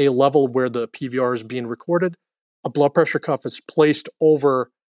at a level where the PVR is being recorded. A blood pressure cuff is placed over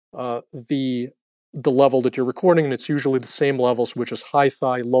the level that you're recording, and it's usually the same levels, which is high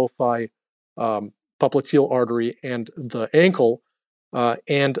thigh, low thigh, popliteal artery, and the ankle,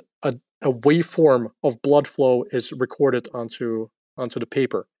 and a waveform of blood flow is recorded onto the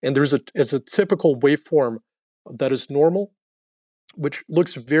paper. And there's a typical waveform that is normal, which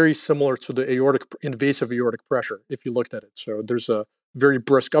looks very similar to the invasive aortic pressure if you looked at it. So there's a very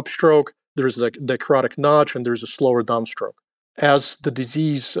brisk upstroke, there's the carotid notch, and there's a slower downstroke. As the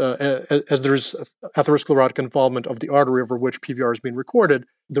disease, as there's atherosclerotic involvement of the artery over which PVR is being recorded,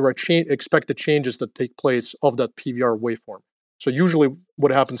 there are expected changes that take place of that PVR waveform. So usually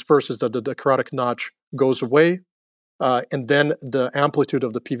what happens first is that the carotid notch goes away, and then the amplitude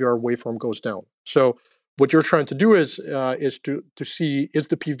of the PVR waveform goes down. So what you're trying to do is to see, is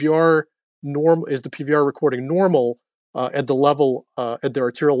the PVR recording normal at the level, at the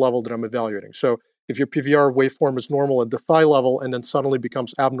arterial level that I'm evaluating. So if your PVR waveform is normal at the thigh level and then suddenly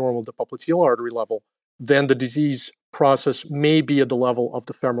becomes abnormal at the popliteal artery level, then the disease process may be at the level of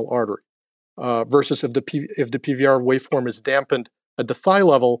the femoral artery. Versus if the PVR waveform is dampened at the thigh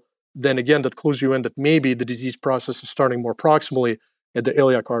level, then again that clues you in that maybe the disease process is starting more proximally at the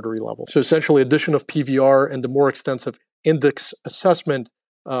iliac artery level. So essentially, addition of PVR and the more extensive index assessment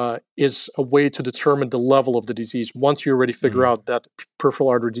is a way to determine the level of the disease once you already figure out that peripheral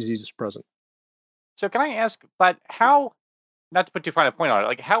artery disease is present. So can I ask, but how, not to put too fine a point on it,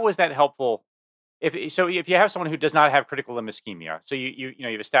 like how is that helpful? If you have someone who does not have critical limb ischemia, so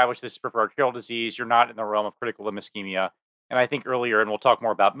you've established this peripheral arterial disease, you're not in the realm of critical limb ischemia, and I think earlier, and we'll talk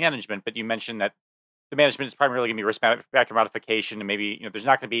more about management, but you mentioned that the management is primarily going to be risk factor modification, and maybe it's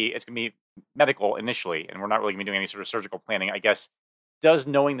going to be medical initially, and we're not really going to be doing any sort of surgical planning. I guess, does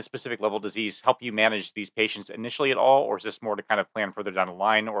knowing the specific level of disease help you manage these patients initially at all, or is this more to kind of plan further down the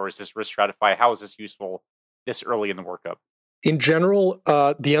line, or is this risk stratify? How is this useful this early in the workup? In general,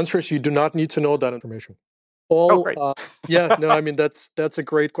 the answer is you do not need to know that information. Great. Yeah, no, I mean, that's a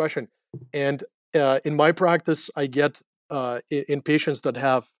great question. And in my practice, I get in patients that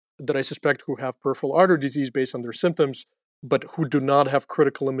I suspect who have peripheral artery disease based on their symptoms, but who do not have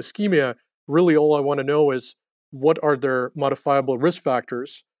critical limb ischemia, really all I want to know is what are their modifiable risk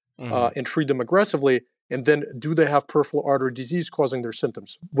factors and treat them aggressively. And then do they have peripheral artery disease causing their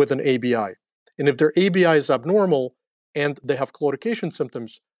symptoms with an ABI? And if their ABI is abnormal and they have claudication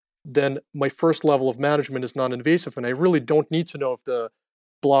symptoms, then my first level of management is non-invasive. And I really don't need to know if the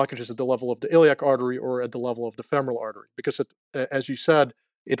blockage is at the level of the iliac artery or at the level of the femoral artery, because as you said,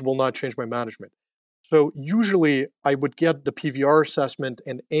 it will not change my management. So usually I would get the PVR assessment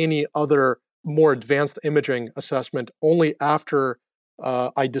and any other more advanced imaging assessment only after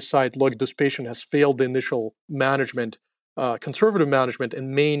I decide, look, this patient has failed the initial management, conservative management,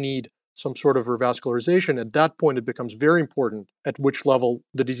 and may need some sort of revascularization. At that point, it becomes very important at which level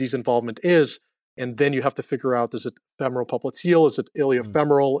the disease involvement is. And then you have to figure out, is it femoral popliteal? Is it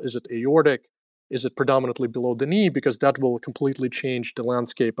iliofemoral? Is it aortic? Is it predominantly below the knee? Because that will completely change the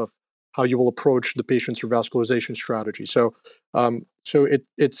landscape of how you will approach the patient's revascularization strategy. So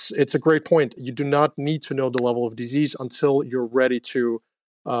it's a great point. You do not need to know the level of disease until you're ready to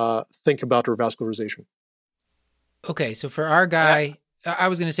think about revascularization. Okay, so for our guy, I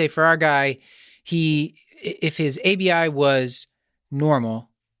was going to say for our guy, if his ABI was normal,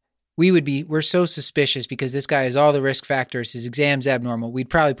 we're so suspicious because this guy has all the risk factors, his exam's abnormal. We'd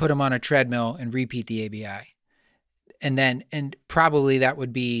probably put him on a treadmill and repeat the ABI. And probably that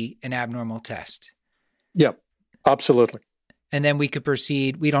would be an abnormal test. Yep, absolutely. And then we could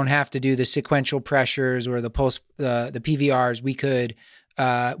proceed. We don't have to do the sequential pressures or the PVRs. We could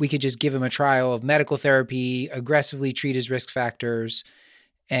just give him a trial of medical therapy, aggressively treat his risk factors,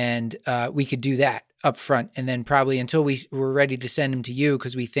 and we could do that up front. And then probably until we're ready to send him to you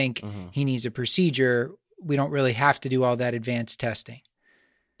because we think he needs a procedure, we don't really have to do all that advanced testing.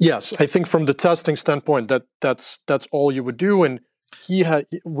 Yes, I think from the testing standpoint, that's all you would do, and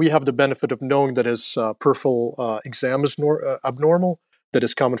we have the benefit of knowing that his peripheral exam is abnormal, that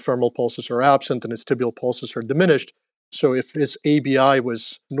his common femoral pulses are absent, and his tibial pulses are diminished. So if his ABI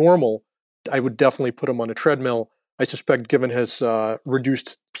was normal, I would definitely put him on a treadmill. I suspect, given his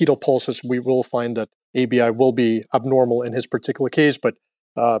reduced pedal pulses, we will find that ABI will be abnormal in his particular case. But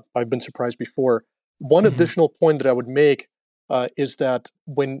I've been surprised before. One additional point that I would make is that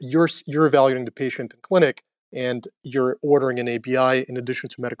when you're evaluating the patient in clinic and you're ordering an ABI in addition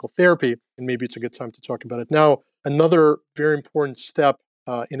to medical therapy, and maybe it's a good time to talk about it now, another very important step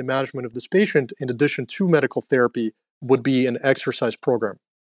in the management of this patient, in addition to medical therapy, would be an exercise program.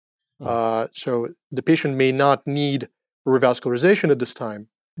 So the patient may not need revascularization at this time,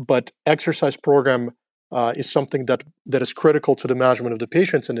 but exercise program is something that is critical to the management of the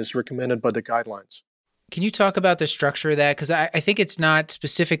patients and is recommended by the guidelines. Can you talk about the structure of that? Because I think it's not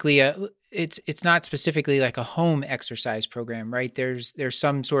specifically like a home exercise program, right? There's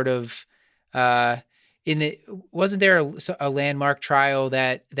some sort of wasn't there a landmark trial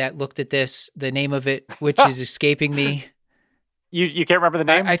that looked at this? The name of it, which is escaping me. You can't remember the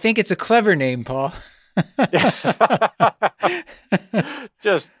name? I think it's a clever name, Paul.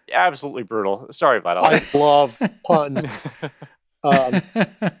 Just absolutely brutal. Sorry, Vlad. I love puns.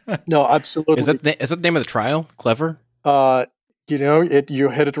 No, absolutely. Is that the name of the trial? Clever? You hit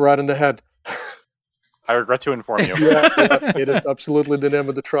it right in the head. I regret to inform you. Yeah, it is absolutely the name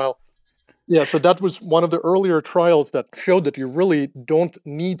of the trial. Yeah, so that was one of the earlier trials that showed that you really don't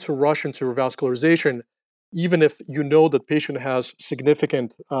need to rush into revascularization, even if you know that patient has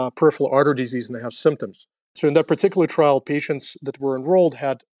significant peripheral artery disease and they have symptoms. So in that particular trial, patients that were enrolled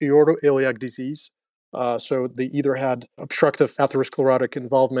had aortoiliac disease. So they either had obstructive atherosclerotic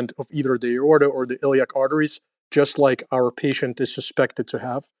involvement of either the aorta or the iliac arteries, just like our patient is suspected to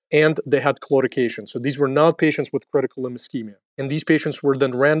have, and they had claudication. So these were not patients with critical limb ischemia. And these patients were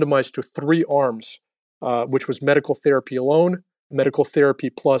then randomized to 3 arms, which was medical therapy alone, medical therapy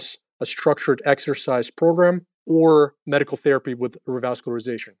plus a structured exercise program, or medical therapy with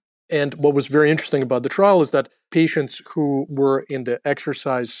revascularization. And what was very interesting about the trial is that patients who were in the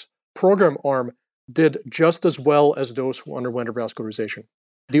exercise program arm did just as well as those who underwent revascularization.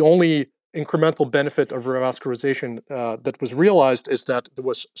 The only incremental benefit of revascularization that was realized is that there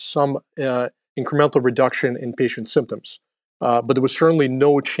was some incremental reduction in patient symptoms, but there was certainly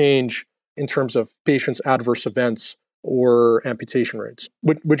no change in terms of patients' adverse events or amputation rates,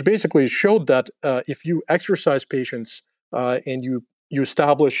 which basically showed that if you exercise patients and you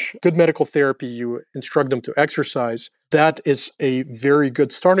establish good medical therapy, you instruct them to exercise, that is a very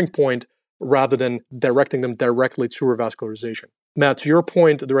good starting point rather than directing them directly to revascularization. Matt, to your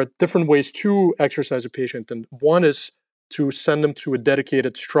point, there are different ways to exercise a patient, and one is to send them to a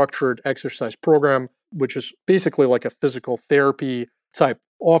dedicated, structured exercise program which is basically like a physical therapy type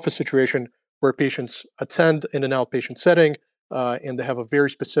office situation where patients attend in an outpatient setting, and they have a very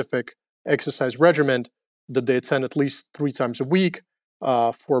specific exercise regimen that they attend at least 3 times a week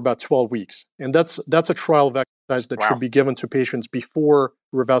for about 12 weeks. And that's a trial of exercise that should be given to patients before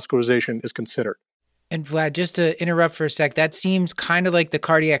revascularization is considered. And Vlad, just to interrupt for a sec, that seems kind of like the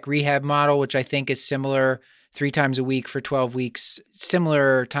cardiac rehab model, which I think is similar, 3 times a week for 12 weeks,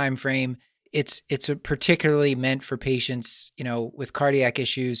 similar time frame. It's particularly meant for patients, with cardiac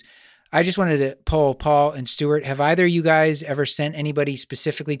issues. I just wanted to poll Paul and Stuart. Have either of you guys ever sent anybody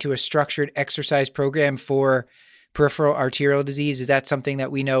specifically to a structured exercise program for peripheral arterial disease? Is that something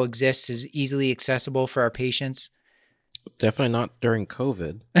that we know exists, is easily accessible for our patients? Definitely not during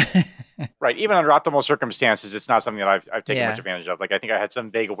COVID. Right. Even under optimal circumstances, it's not something that I've taken much advantage of. Like, I think I had some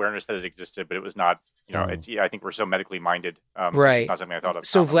vague awareness that it existed, but it was not, I think we're so medically minded. Right. It's not something I thought of.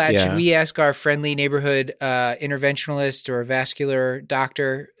 So Vlad, should we ask our friendly neighborhood interventionalist or vascular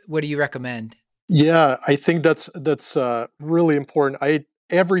doctor, what do you recommend? Yeah, I think that's really important.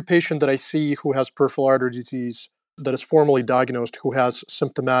 Every patient that I see who has peripheral artery disease that is formally diagnosed, who has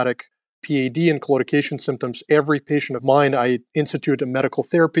symptomatic PAD and claudication symptoms, every patient of mine, I institute a medical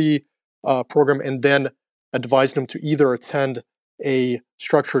therapy program and then advise them to either attend a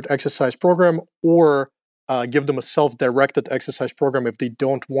structured exercise program or give them a self-directed exercise program if they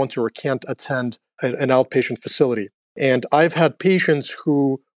don't want to or can't attend an outpatient facility. And I've had patients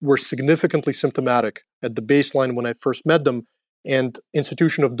who were significantly symptomatic at the baseline when I first met them, and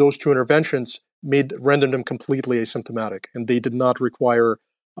institution of those 2 interventions rendered them completely asymptomatic, and they did not require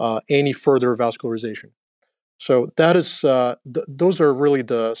any further vascularization. So that is those are really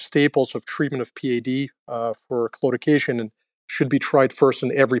the staples of treatment of PAD for claudication, and should be tried first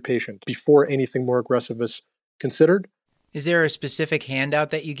in every patient before anything more aggressive is considered. Is there a specific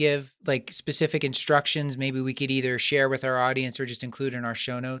handout that you give, like specific instructions maybe we could either share with our audience or just include in our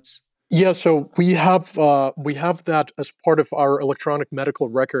show notes? Yeah, so we have that as part of our electronic medical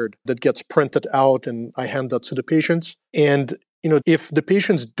record that gets printed out, and I hand that to the patients. And if the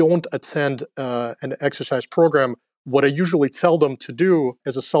patients don't attend an exercise program, what I usually tell them to do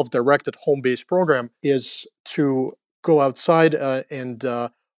as a self-directed home-based program is to go outside and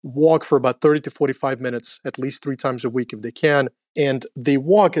walk for about 30 to 45 minutes, at least 3 times a week if they can. And they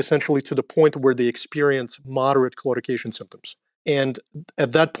walk essentially to the point where they experience moderate claudication symptoms. And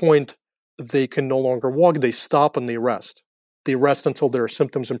at that point, they can no longer walk. They stop and they rest. They rest until their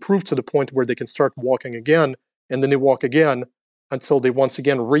symptoms improve to the point where they can start walking again. And then they walk again until they once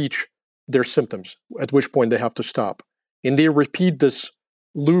again reach their symptoms, at which point they have to stop. And they repeat this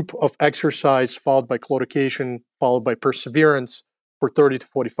loop of exercise followed by claudication, followed by perseverance for 30 to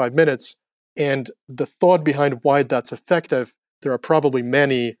 45 minutes. And the thought behind why that's effective, there are probably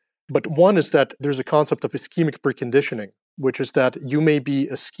many, but one is that there's a concept of ischemic preconditioning, which is that you may be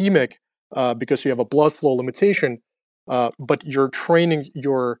ischemic because you have a blood flow limitation, but you're training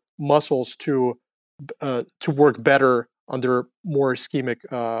your muscles to work better under more ischemic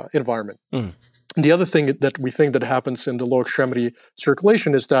environment. The other thing that we think that happens in the lower extremity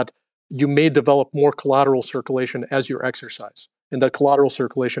circulation is that you may develop more collateral circulation as you exercise, and that collateral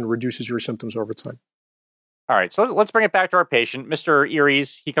circulation reduces your symptoms over time. All right, so let's bring it back to our patient, Mr.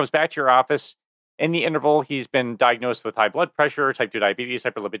 Eries. He comes back to your office. In the interval, he's been diagnosed with high blood pressure, type 2 diabetes,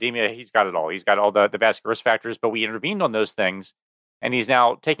 hyperlipidemia. He's got it all. He's got all the vascular risk factors, but we intervened on those things. And he's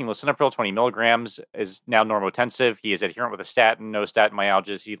now taking lisinopril, 20 milligrams, is now normotensive. He is adherent with a statin, no statin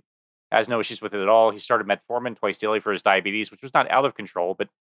myalgias. He has no issues with it at all. He started metformin twice daily for his diabetes, which was not out of control, but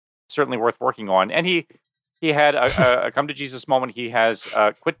certainly worth working on. And he had a come to Jesus moment. He has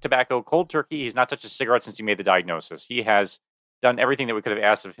quit tobacco cold turkey. He's not touched a cigarette since he made the diagnosis. He has done everything that we could have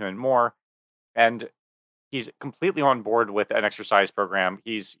asked of him and more. And he's completely on board with an exercise program.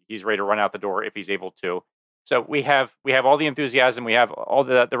 He's ready to run out the door if he's able to. So we have all the enthusiasm, we have all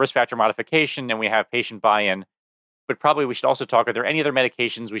the risk factor modification, and we have patient buy-in. But probably we should also talk, are there any other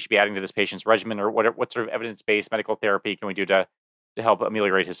medications we should be adding to this patient's regimen, or what sort of evidence-based medical therapy can we do to help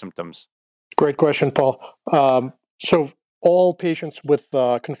ameliorate his symptoms? Great question, Paul. So all patients with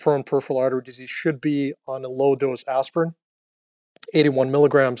confirmed peripheral artery disease should be on a low-dose aspirin, 81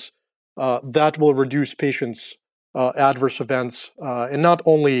 milligrams. That will reduce patients' adverse events, and not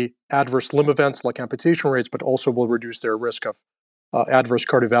only adverse limb events like amputation rates, but also will reduce their risk of adverse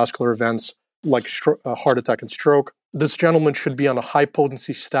cardiovascular events like heart attack and stroke. This gentleman should be on a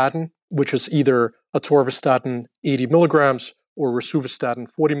high-potency statin, which is either atorvastatin 80 milligrams or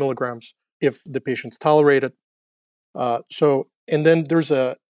rosuvastatin 40 milligrams, if the patients tolerate it. And then there's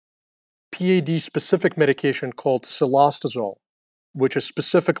a PAD-specific medication called cilostazol, which has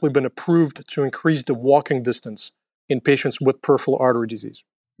specifically been approved to increase the walking distance in patients with peripheral artery disease.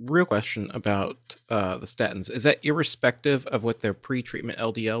 Real question about the statins. Is that irrespective of what their pre-treatment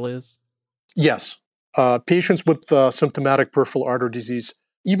LDL is? Yes. Patients with symptomatic peripheral artery disease,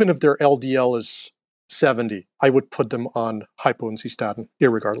 even if their LDL is 70, I would put them on high-potency statin,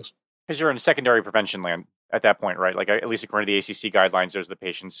 irregardless. Because you're in secondary prevention land at that point, right? Like, at least according to the ACC guidelines, there's the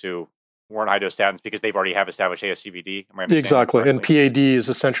patients who weren't high-dose statins because they've already have established ASCVD. Am I understanding Exactly. And correctly? PAD is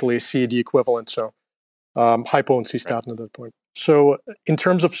essentially a CAD equivalent, so high-potency statin at that point. So in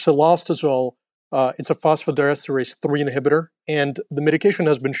terms of cilostazol, it's a phosphodiesterase 3 inhibitor, and the medication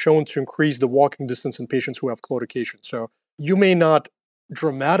has been shown to increase the walking distance in patients who have claudication. So you may not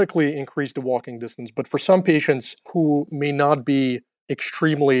dramatically increase the walking distance, but for some patients who may not be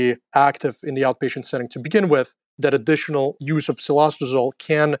extremely active in the outpatient setting to begin with, that additional use of cilostazol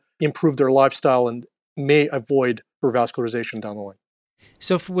can improve their lifestyle and may avoid revascularization down the line.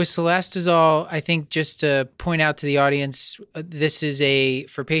 So with cilostazol, I think just to point out to the audience, this is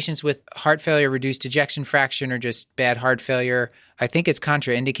for patients with heart failure, reduced ejection fraction, or just bad heart failure. I think it's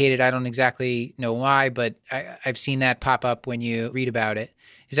contraindicated. I don't exactly know why, but I've seen that pop up when you read about it.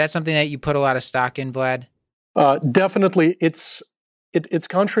 Is that something that you put a lot of stock in, Vlad? Definitely. It's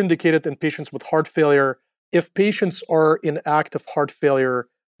contraindicated in patients with heart failure. If patients are in active heart failure,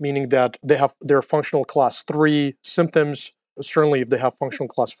 meaning that they have their functional class 3 symptoms, certainly if they have functional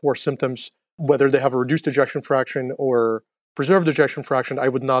class 4 symptoms, whether they have a reduced ejection fraction or preserved ejection fraction, I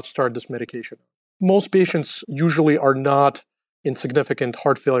would not start this medication. Most patients usually are not in significant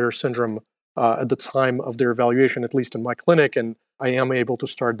heart failure syndrome at the time of their evaluation, at least in my clinic, and I am able to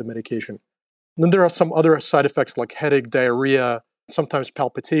start the medication. And then there are some other side effects like headache, diarrhea, sometimes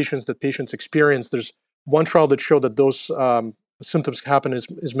palpitations that patients experience. There's one trial that showed that those symptoms happen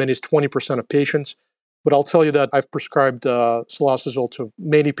as many as 20% of patients. But I'll tell you that I've prescribed cilostazol to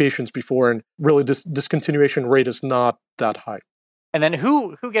many patients before, and really this discontinuation rate is not that high. And then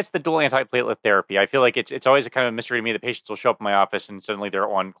who gets the dual antiplatelet therapy? I feel like it's always a kind of mystery to me that patients will show up in my office and suddenly they're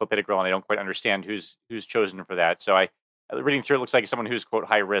on clopidogrel, and I don't quite understand who's chosen for that. So reading through it looks like someone who's, quote,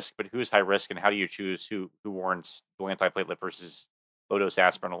 high risk, but who's high risk and how do you choose who warrants dual antiplatelet versus low-dose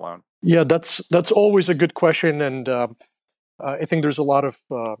aspirin alone? Yeah, that's always a good question, and I think there's a lot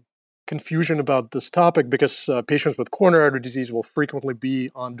of confusion about this topic because patients with coronary artery disease will frequently be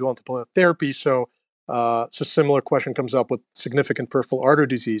on dual antiplatelet therapy. So similar question comes up with significant peripheral artery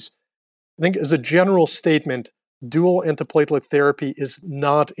disease. I think as a general statement, dual antiplatelet therapy is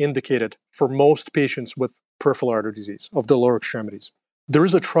not indicated for most patients with peripheral artery disease of the lower extremities. There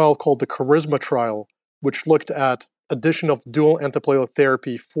is a trial called the Charisma trial, which looked at addition of dual antiplatelet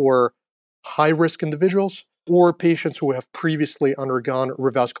therapy for high-risk individuals or patients who have previously undergone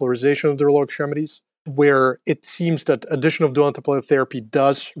revascularization of their lower extremities, where it seems that addition of dual antiplatelet therapy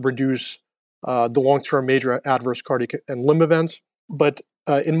does reduce the long-term major adverse cardiac and limb events. But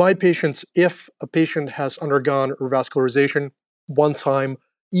in my patients, if a patient has undergone revascularization one time,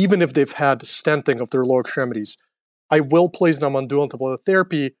 even if they've had stenting of their lower extremities, I will place them on dual antiplatelet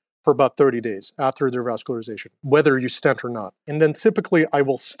therapy for about 30 days after their vascularization, whether you stent or not. And then typically I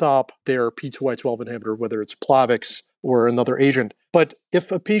will stop their P2Y12 inhibitor, whether it's Plavix or another agent. But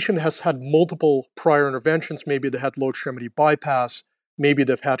if a patient has had multiple prior interventions, maybe they had low extremity bypass, maybe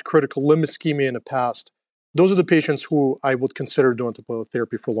they've had critical limb ischemia in the past, those are the patients who I would consider dual antiplatelet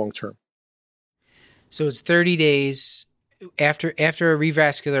therapy for long term. So it's 30 days after a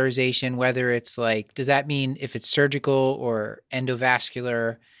revascularization, whether it's like, does that mean if it's surgical or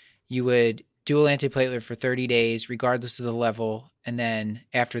endovascular, you would dual antiplatelet for 30 days, regardless of the level. And then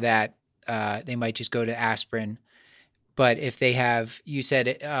after that, they might just go to aspirin. But if they have, you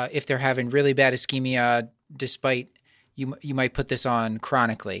said, if they're having really bad ischemia, despite, you might put this on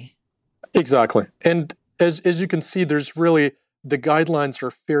chronically. Exactly. And as you can see, there's really, the guidelines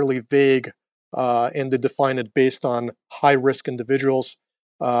are fairly vague and they define it based on high-risk individuals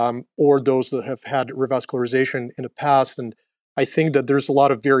or those that have had revascularization in the past. And I think that there's a lot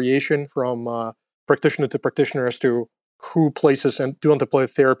of variation from practitioner to practitioner as to who places and dual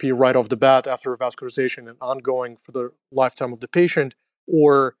antiplatelet therapy right off the bat after revascularization and ongoing for the lifetime of the patient.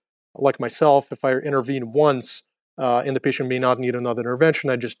 Or like myself, if I intervene once and the patient may not need another intervention,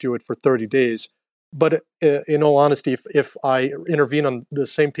 I just do it for 30 days. But in all honesty, if I intervene on the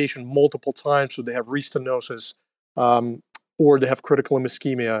same patient multiple times, so they have restenosis or they have critical limb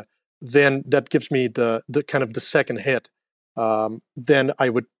ischemia, then that gives me the kind of the second hit. Then I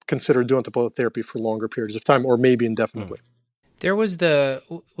would consider dual antiplatelet therapy for longer periods of time, or maybe indefinitely. There was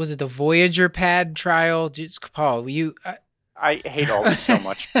was it the Voyager pad trial? Paul, I hate all this so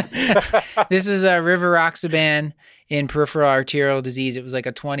much. This is a rivaroxaban in peripheral arterial disease. It was like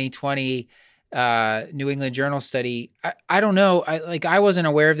a 2020 New England Journal study. I don't know. I wasn't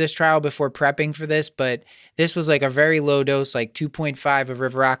aware of this trial before prepping for this, but this was like a very low dose, like 2.5 of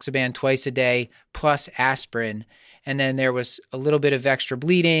rivaroxaban twice a day plus aspirin. And then there was a little bit of extra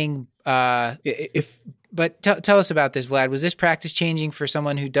bleeding. But tell us about this, Vlad. Was this practice changing for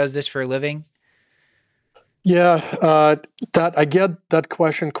someone who does this for a living? Yeah, that I get that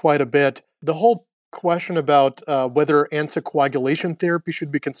question quite a bit. The whole question about whether anticoagulation therapy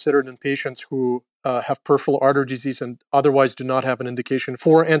should be considered in patients who have peripheral artery disease and otherwise do not have an indication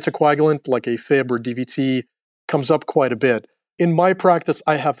for anticoagulant like AFib or DVT comes up quite a bit. In my practice,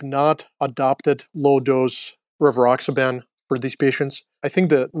 I have not adopted low-dose rivaroxaban for these patients. I think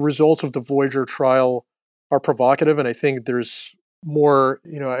the results of the Voyager trial are provocative, and I think there's more,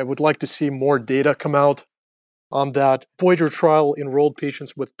 I would like to see more data come out on that. Voyager trial enrolled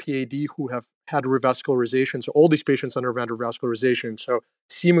patients with PAD who have had revascularization. So all these patients underwent revascularization. So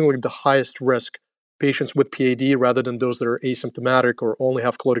seemingly the highest risk patients with PAD rather than those that are asymptomatic or only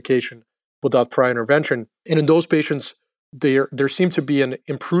have claudication without prior intervention. And in those patients, there seemed to be an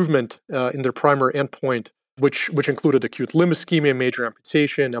improvement in their primary endpoint, which included acute limb ischemia, major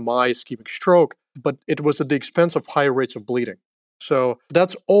amputation, MI, ischemic stroke, but it was at the expense of high rates of bleeding. So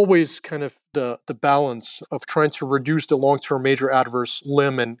that's always kind of the balance of trying to reduce the long-term major adverse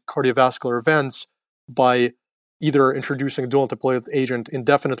limb and cardiovascular events by either introducing a dual antiplatelet agent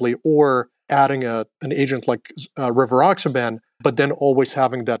indefinitely or adding an agent like rivaroxaban, but then always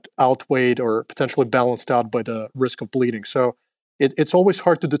having that outweighed or potentially balanced out by the risk of bleeding. So it's always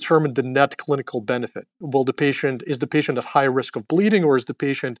hard to determine the net clinical benefit. Is the patient at high risk of bleeding, or is the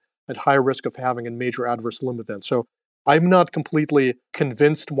patient at high risk of having a major adverse limb event? So I'm not completely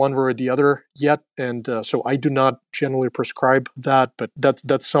convinced one way or the other yet, and so I do not generally prescribe that, but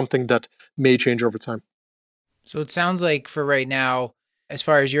that's something that may change over time. So it sounds like for right now, as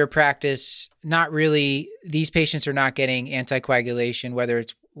far as your practice, not really, these patients are not getting anticoagulation, whether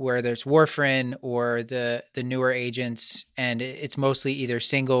it's warfarin or the newer agents, and it's mostly either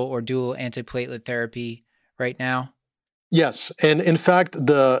single or dual antiplatelet therapy right now? Yes, and in fact,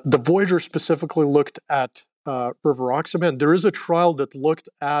 the Voyager specifically looked at rivaroxaban. There is a trial that looked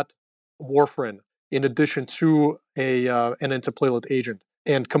at warfarin in addition to an antiplatelet agent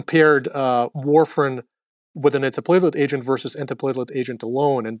and compared warfarin with an antiplatelet agent versus antiplatelet agent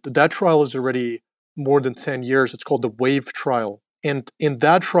alone. And that trial is already more than 10 years. It's called the WAVE trial. And in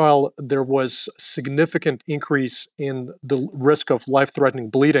that trial, there was significant increase in the risk of life-threatening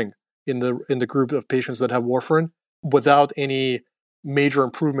bleeding in the group of patients that have warfarin without any major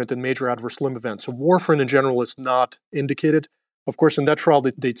improvement in major adverse limb events. So warfarin in general is not indicated. Of course, in that trial,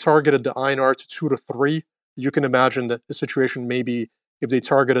 they targeted the INR to 2 to 3. You can imagine that the situation maybe if they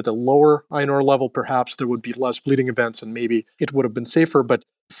targeted a lower INR level, perhaps there would be less bleeding events and maybe it would have been safer. But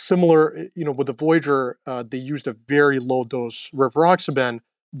similar, with the Voyager, they used a very low dose rivaroxaban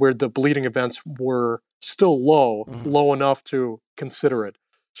where the bleeding events were still low enough to consider it.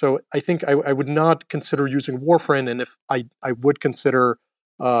 So I think I would not consider using warfarin, and if I would consider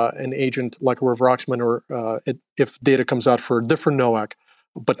an agent like rivaroxaban or if data comes out for a different NOAC,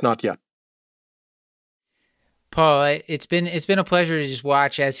 but not yet. Paul, it's been a pleasure to just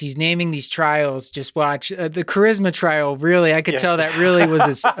watch as he's naming these trials. Just watch the Charisma trial. Really, I could tell that really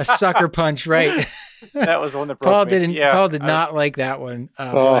was a sucker punch, right? That was the one that broke Paul me. Paul did not like that one,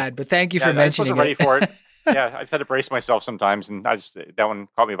 Vlad. But thank you for mentioning I wasn't ready for it. Yeah, I just had to brace myself sometimes, and that one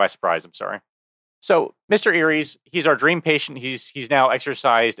caught me by surprise. I'm sorry. So, Mr. Erie's, he's our dream patient. He's now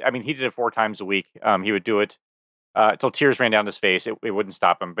exercised. I mean, he did it 4 times a week. He would do it until tears ran down his face. It wouldn't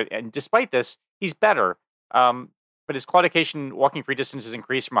stop him. And despite this, he's better. But his claudication walking free distance has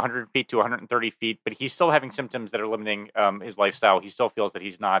increased from 100 feet to 130 feet. But he's still having symptoms that are limiting his lifestyle. He still feels that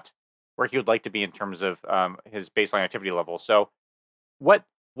he's not where he would like to be in terms of his baseline activity level. So, what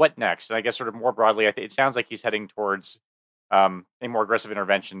next? And I guess sort of more broadly, it sounds like he's heading towards a more aggressive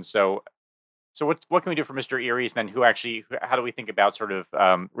intervention. So what can we do for Mr. Erie's? And then how do we think about sort of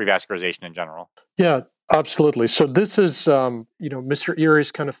revascularization in general? Yeah, absolutely. So this is, Mr.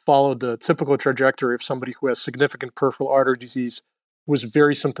 Erie's kind of followed the typical trajectory of somebody who has significant peripheral artery disease, who was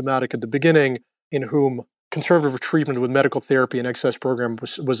very symptomatic at the beginning, in whom conservative treatment with medical therapy and exercise program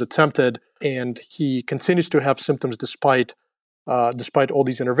was attempted, and he continues to have symptoms despite all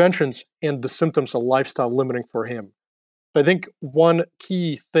these interventions, and the symptoms are lifestyle limiting for him. I think one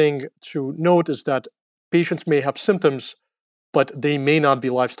key thing to note is that patients may have symptoms, but they may not be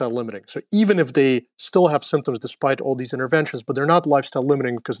lifestyle limiting. So even if they still have symptoms despite all these interventions, but they're not lifestyle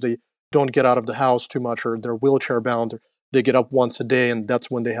limiting because they don't get out of the house too much or they're wheelchair bound, they get up once a day and that's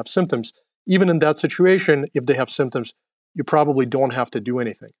when they have symptoms. Even in that situation, if they have symptoms, you probably don't have to do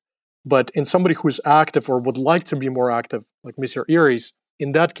anything. But in somebody who's active or would like to be more active, like Mr. Aries,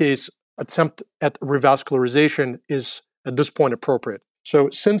 in that case, attempt at revascularization is at this point appropriate. So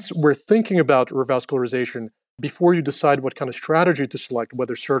since we're thinking about revascularization, before you decide what kind of strategy to select,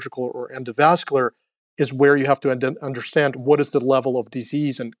 whether surgical or endovascular, is where you have to understand what is the level of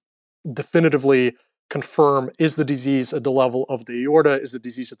disease and definitively confirm, is the disease at the level of the aorta, is the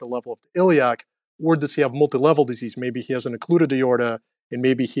disease at the level of the iliac, or does he have multi-level disease? Maybe he has an occluded aorta, and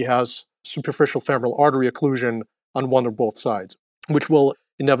maybe he has superficial femoral artery occlusion on one or both sides, which will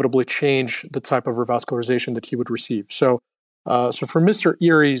inevitably change the type of revascularization that he would receive. So for Mr.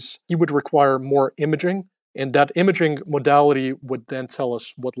 Aries, he would require more imaging, and that imaging modality would then tell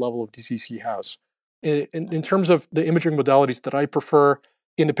us what level of disease he has. In terms of the imaging modalities that I prefer,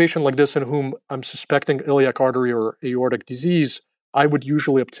 in a patient like this in whom I'm suspecting iliac artery or aortic disease, I would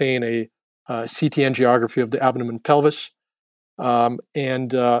usually obtain a CT angiography of the abdomen and pelvis. And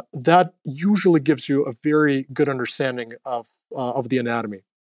that usually gives you a very good understanding of the anatomy.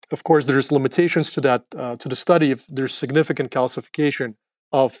 Of course, there's limitations to that, to the study if there's significant calcification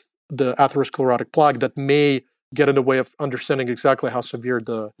of the atherosclerotic plaque that may get in the way of understanding exactly how severe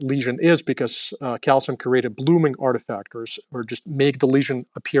the lesion is, because calcium can create a blooming artifact or just make the lesion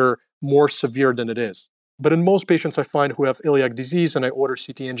appear more severe than it is. But in most patients I find who have iliac disease and I order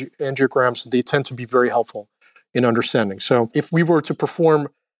CT angiograms, they tend to be very helpful in understanding. So if we were to perform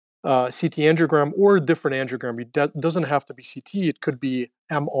CT angiogram or a different angiogram, it doesn't have to be CT, it could be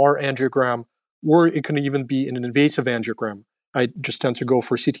MR angiogram, or it can even be an invasive angiogram. I just tend to go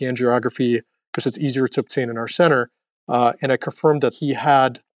for CT angiography because it's easier to obtain in our center. And I confirmed that he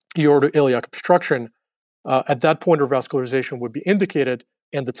had aortoiliac obstruction. At that point, revascularization would be indicated,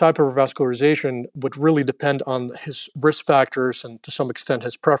 and the type of revascularization would really depend on his risk factors and to some extent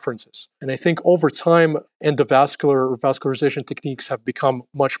his preferences. And I think over time, endovascular revascularization techniques have become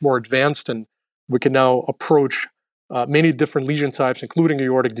much more advanced, and we can now approach many different lesion types, including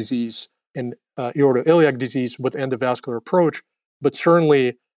aortic disease and aortoiliac disease with endovascular approach, but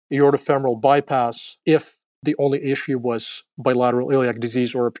certainly aortofemoral bypass, if the only issue was bilateral iliac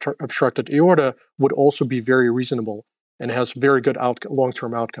disease or obstructed aorta, would also be very reasonable and has very good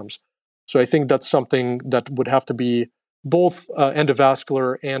long-term outcomes. So I think that's something that would have to be both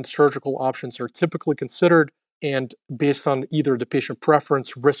endovascular and surgical options are typically considered, and based on either the patient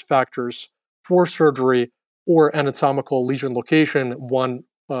preference, risk factors for surgery, or anatomical lesion location, one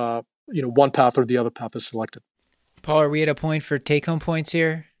path or the other path is selected. Paul, are we at a point for take-home points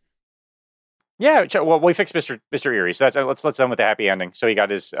here? Yeah, well, we fixed Mr. Erie, so let's end with the happy ending. So he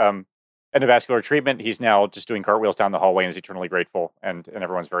got his endovascular treatment. He's now just doing cartwheels down the hallway and is eternally grateful, and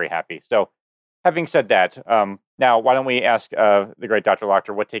everyone's very happy. So having said that, now why don't we ask the great Dr.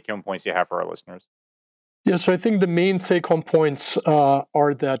 Lakhter, what take-home points do you have for our listeners? Yeah, so I think the main take-home points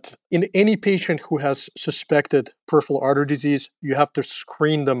are that in any patient who has suspected peripheral artery disease, you have to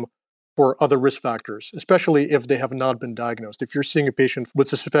screen them for other risk factors, especially if they have not been diagnosed. If you're seeing a patient with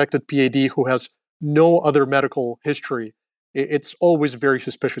suspected PAD who has no other medical history, it's always very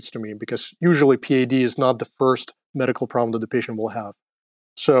suspicious to me, because usually PAD is not the first medical problem that the patient will have.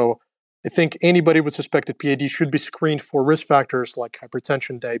 So I think anybody with suspected PAD should be screened for risk factors like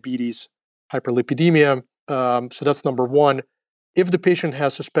hypertension, diabetes, hyperlipidemia. So that's number one. If the patient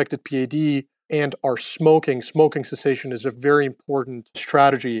has suspected PAD and are smoking cessation is a very important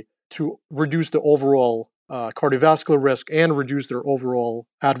strategy to reduce the overall cardiovascular risk and reduce their overall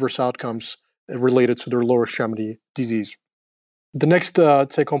adverse outcomes related to their lower extremity disease. The next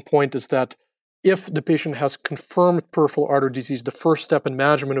take-home point is that if the patient has confirmed peripheral artery disease, the first step in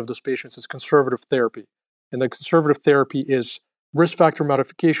management of those patients is conservative therapy. And the conservative therapy is risk factor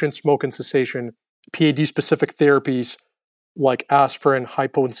modification, smoke and cessation, PAD-specific therapies like aspirin,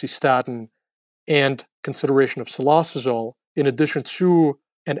 high-potency statin, and consideration of cilostazol, in addition to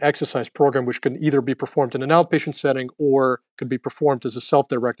an exercise program which can either be performed in an outpatient setting or could be performed as a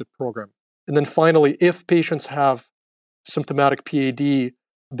self-directed program. And then finally, if patients have symptomatic PAD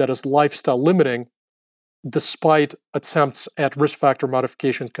that is lifestyle limiting, despite attempts at risk factor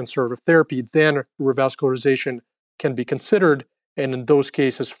modification conservative therapy, then revascularization can be considered. And in those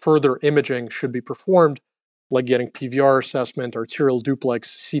cases, further imaging should be performed, like getting PVR assessment, arterial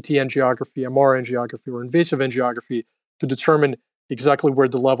duplex, CT angiography, MR angiography, or invasive angiography to determine exactly where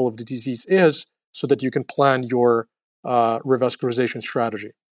the level of the disease is so that you can plan your revascularization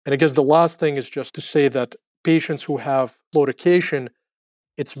strategy. And I guess the last thing is just to say that patients who have claudication,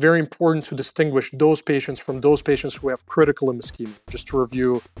 it's very important to distinguish those patients from those patients who have critical ischemia. Just to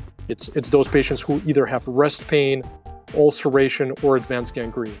review, it's those patients who either have rest pain ulceration, or advanced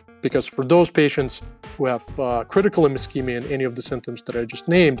gangrene. Because for those patients who have critical ischemia and any of the symptoms that I just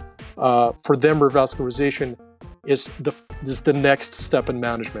named, for them, revascularization is the next step in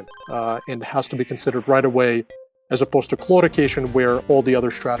management and has to be considered right away, as opposed to claudication, where all the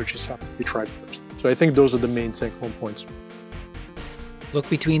other strategies have to be tried first. So I think those are the main take-home points. Look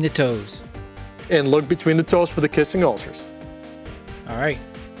between the toes. And look between the toes for the kissing ulcers. All right.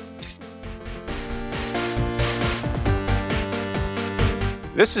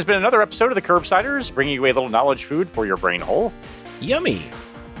 This has been another episode of the Curbsiders, bringing you a little knowledge food for your brain hole. Yummy.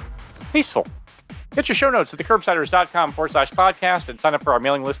 Peaceful. Get your show notes at thecurbsiders.com/podcast and sign up for our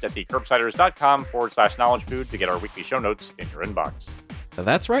mailing list at thecurbsiders.com/knowledge food to get our weekly show notes in your inbox.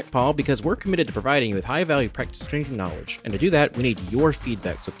 That's right, Paul, because we're committed to providing you with high-value practice-changing knowledge. And to do that, we need your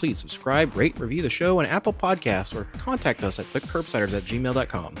feedback. So please subscribe, rate, review the show on Apple Podcasts, or contact us at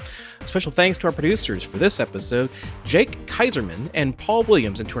thecurbsiders@gmail.com. Special thanks to our producers for this episode, Jake Kaiserman and Paul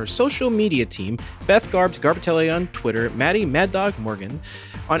Williams, and to our social media team, Beth Garbs Garbatelli on Twitter, Maddie Mad Dog Morgan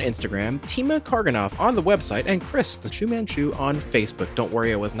on Instagram, Tima Karganoff on the website, and Chris, the Chu Manchu, on Facebook. Don't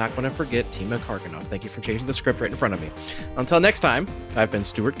worry, I was not going to forget Tima Karganoff. Thank you for changing the script right in front of me. Until next time, I've been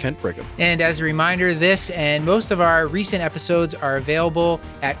Stuart Kent Brigham. And as a reminder, this and most of our recent episodes are available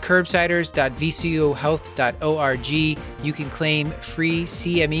at curbsiders.vcuhealth.org. You can claim free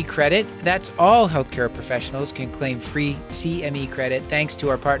CME credit. That's all healthcare professionals can claim free CME credit thanks to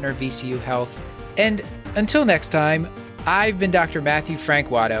our partner, VCU Health. And until next time, I've been Dr. Matthew Frank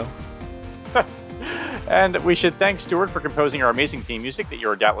Watto. And we should thank Stuart for composing our amazing theme music that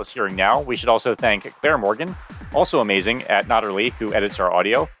you're doubtless hearing now. We should also thank Claire Morgan, also amazing, at Notterly, who edits our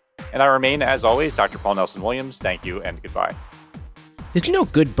audio. And I remain, as always, Dr. Paul Nelson Williams. Thank you and goodbye. Did you know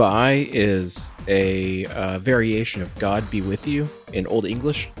goodbye is a variation of God be with you in Old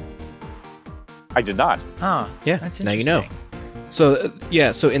English? I did not. Huh. Yeah, That's now interesting. you know. So,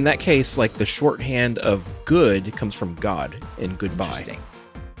 so in that case, like the shorthand of good comes from God in goodbye. Interesting.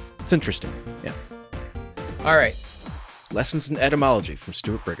 It's interesting, yeah. All right. Lessons in etymology from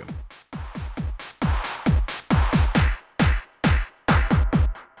Stuart Brigham.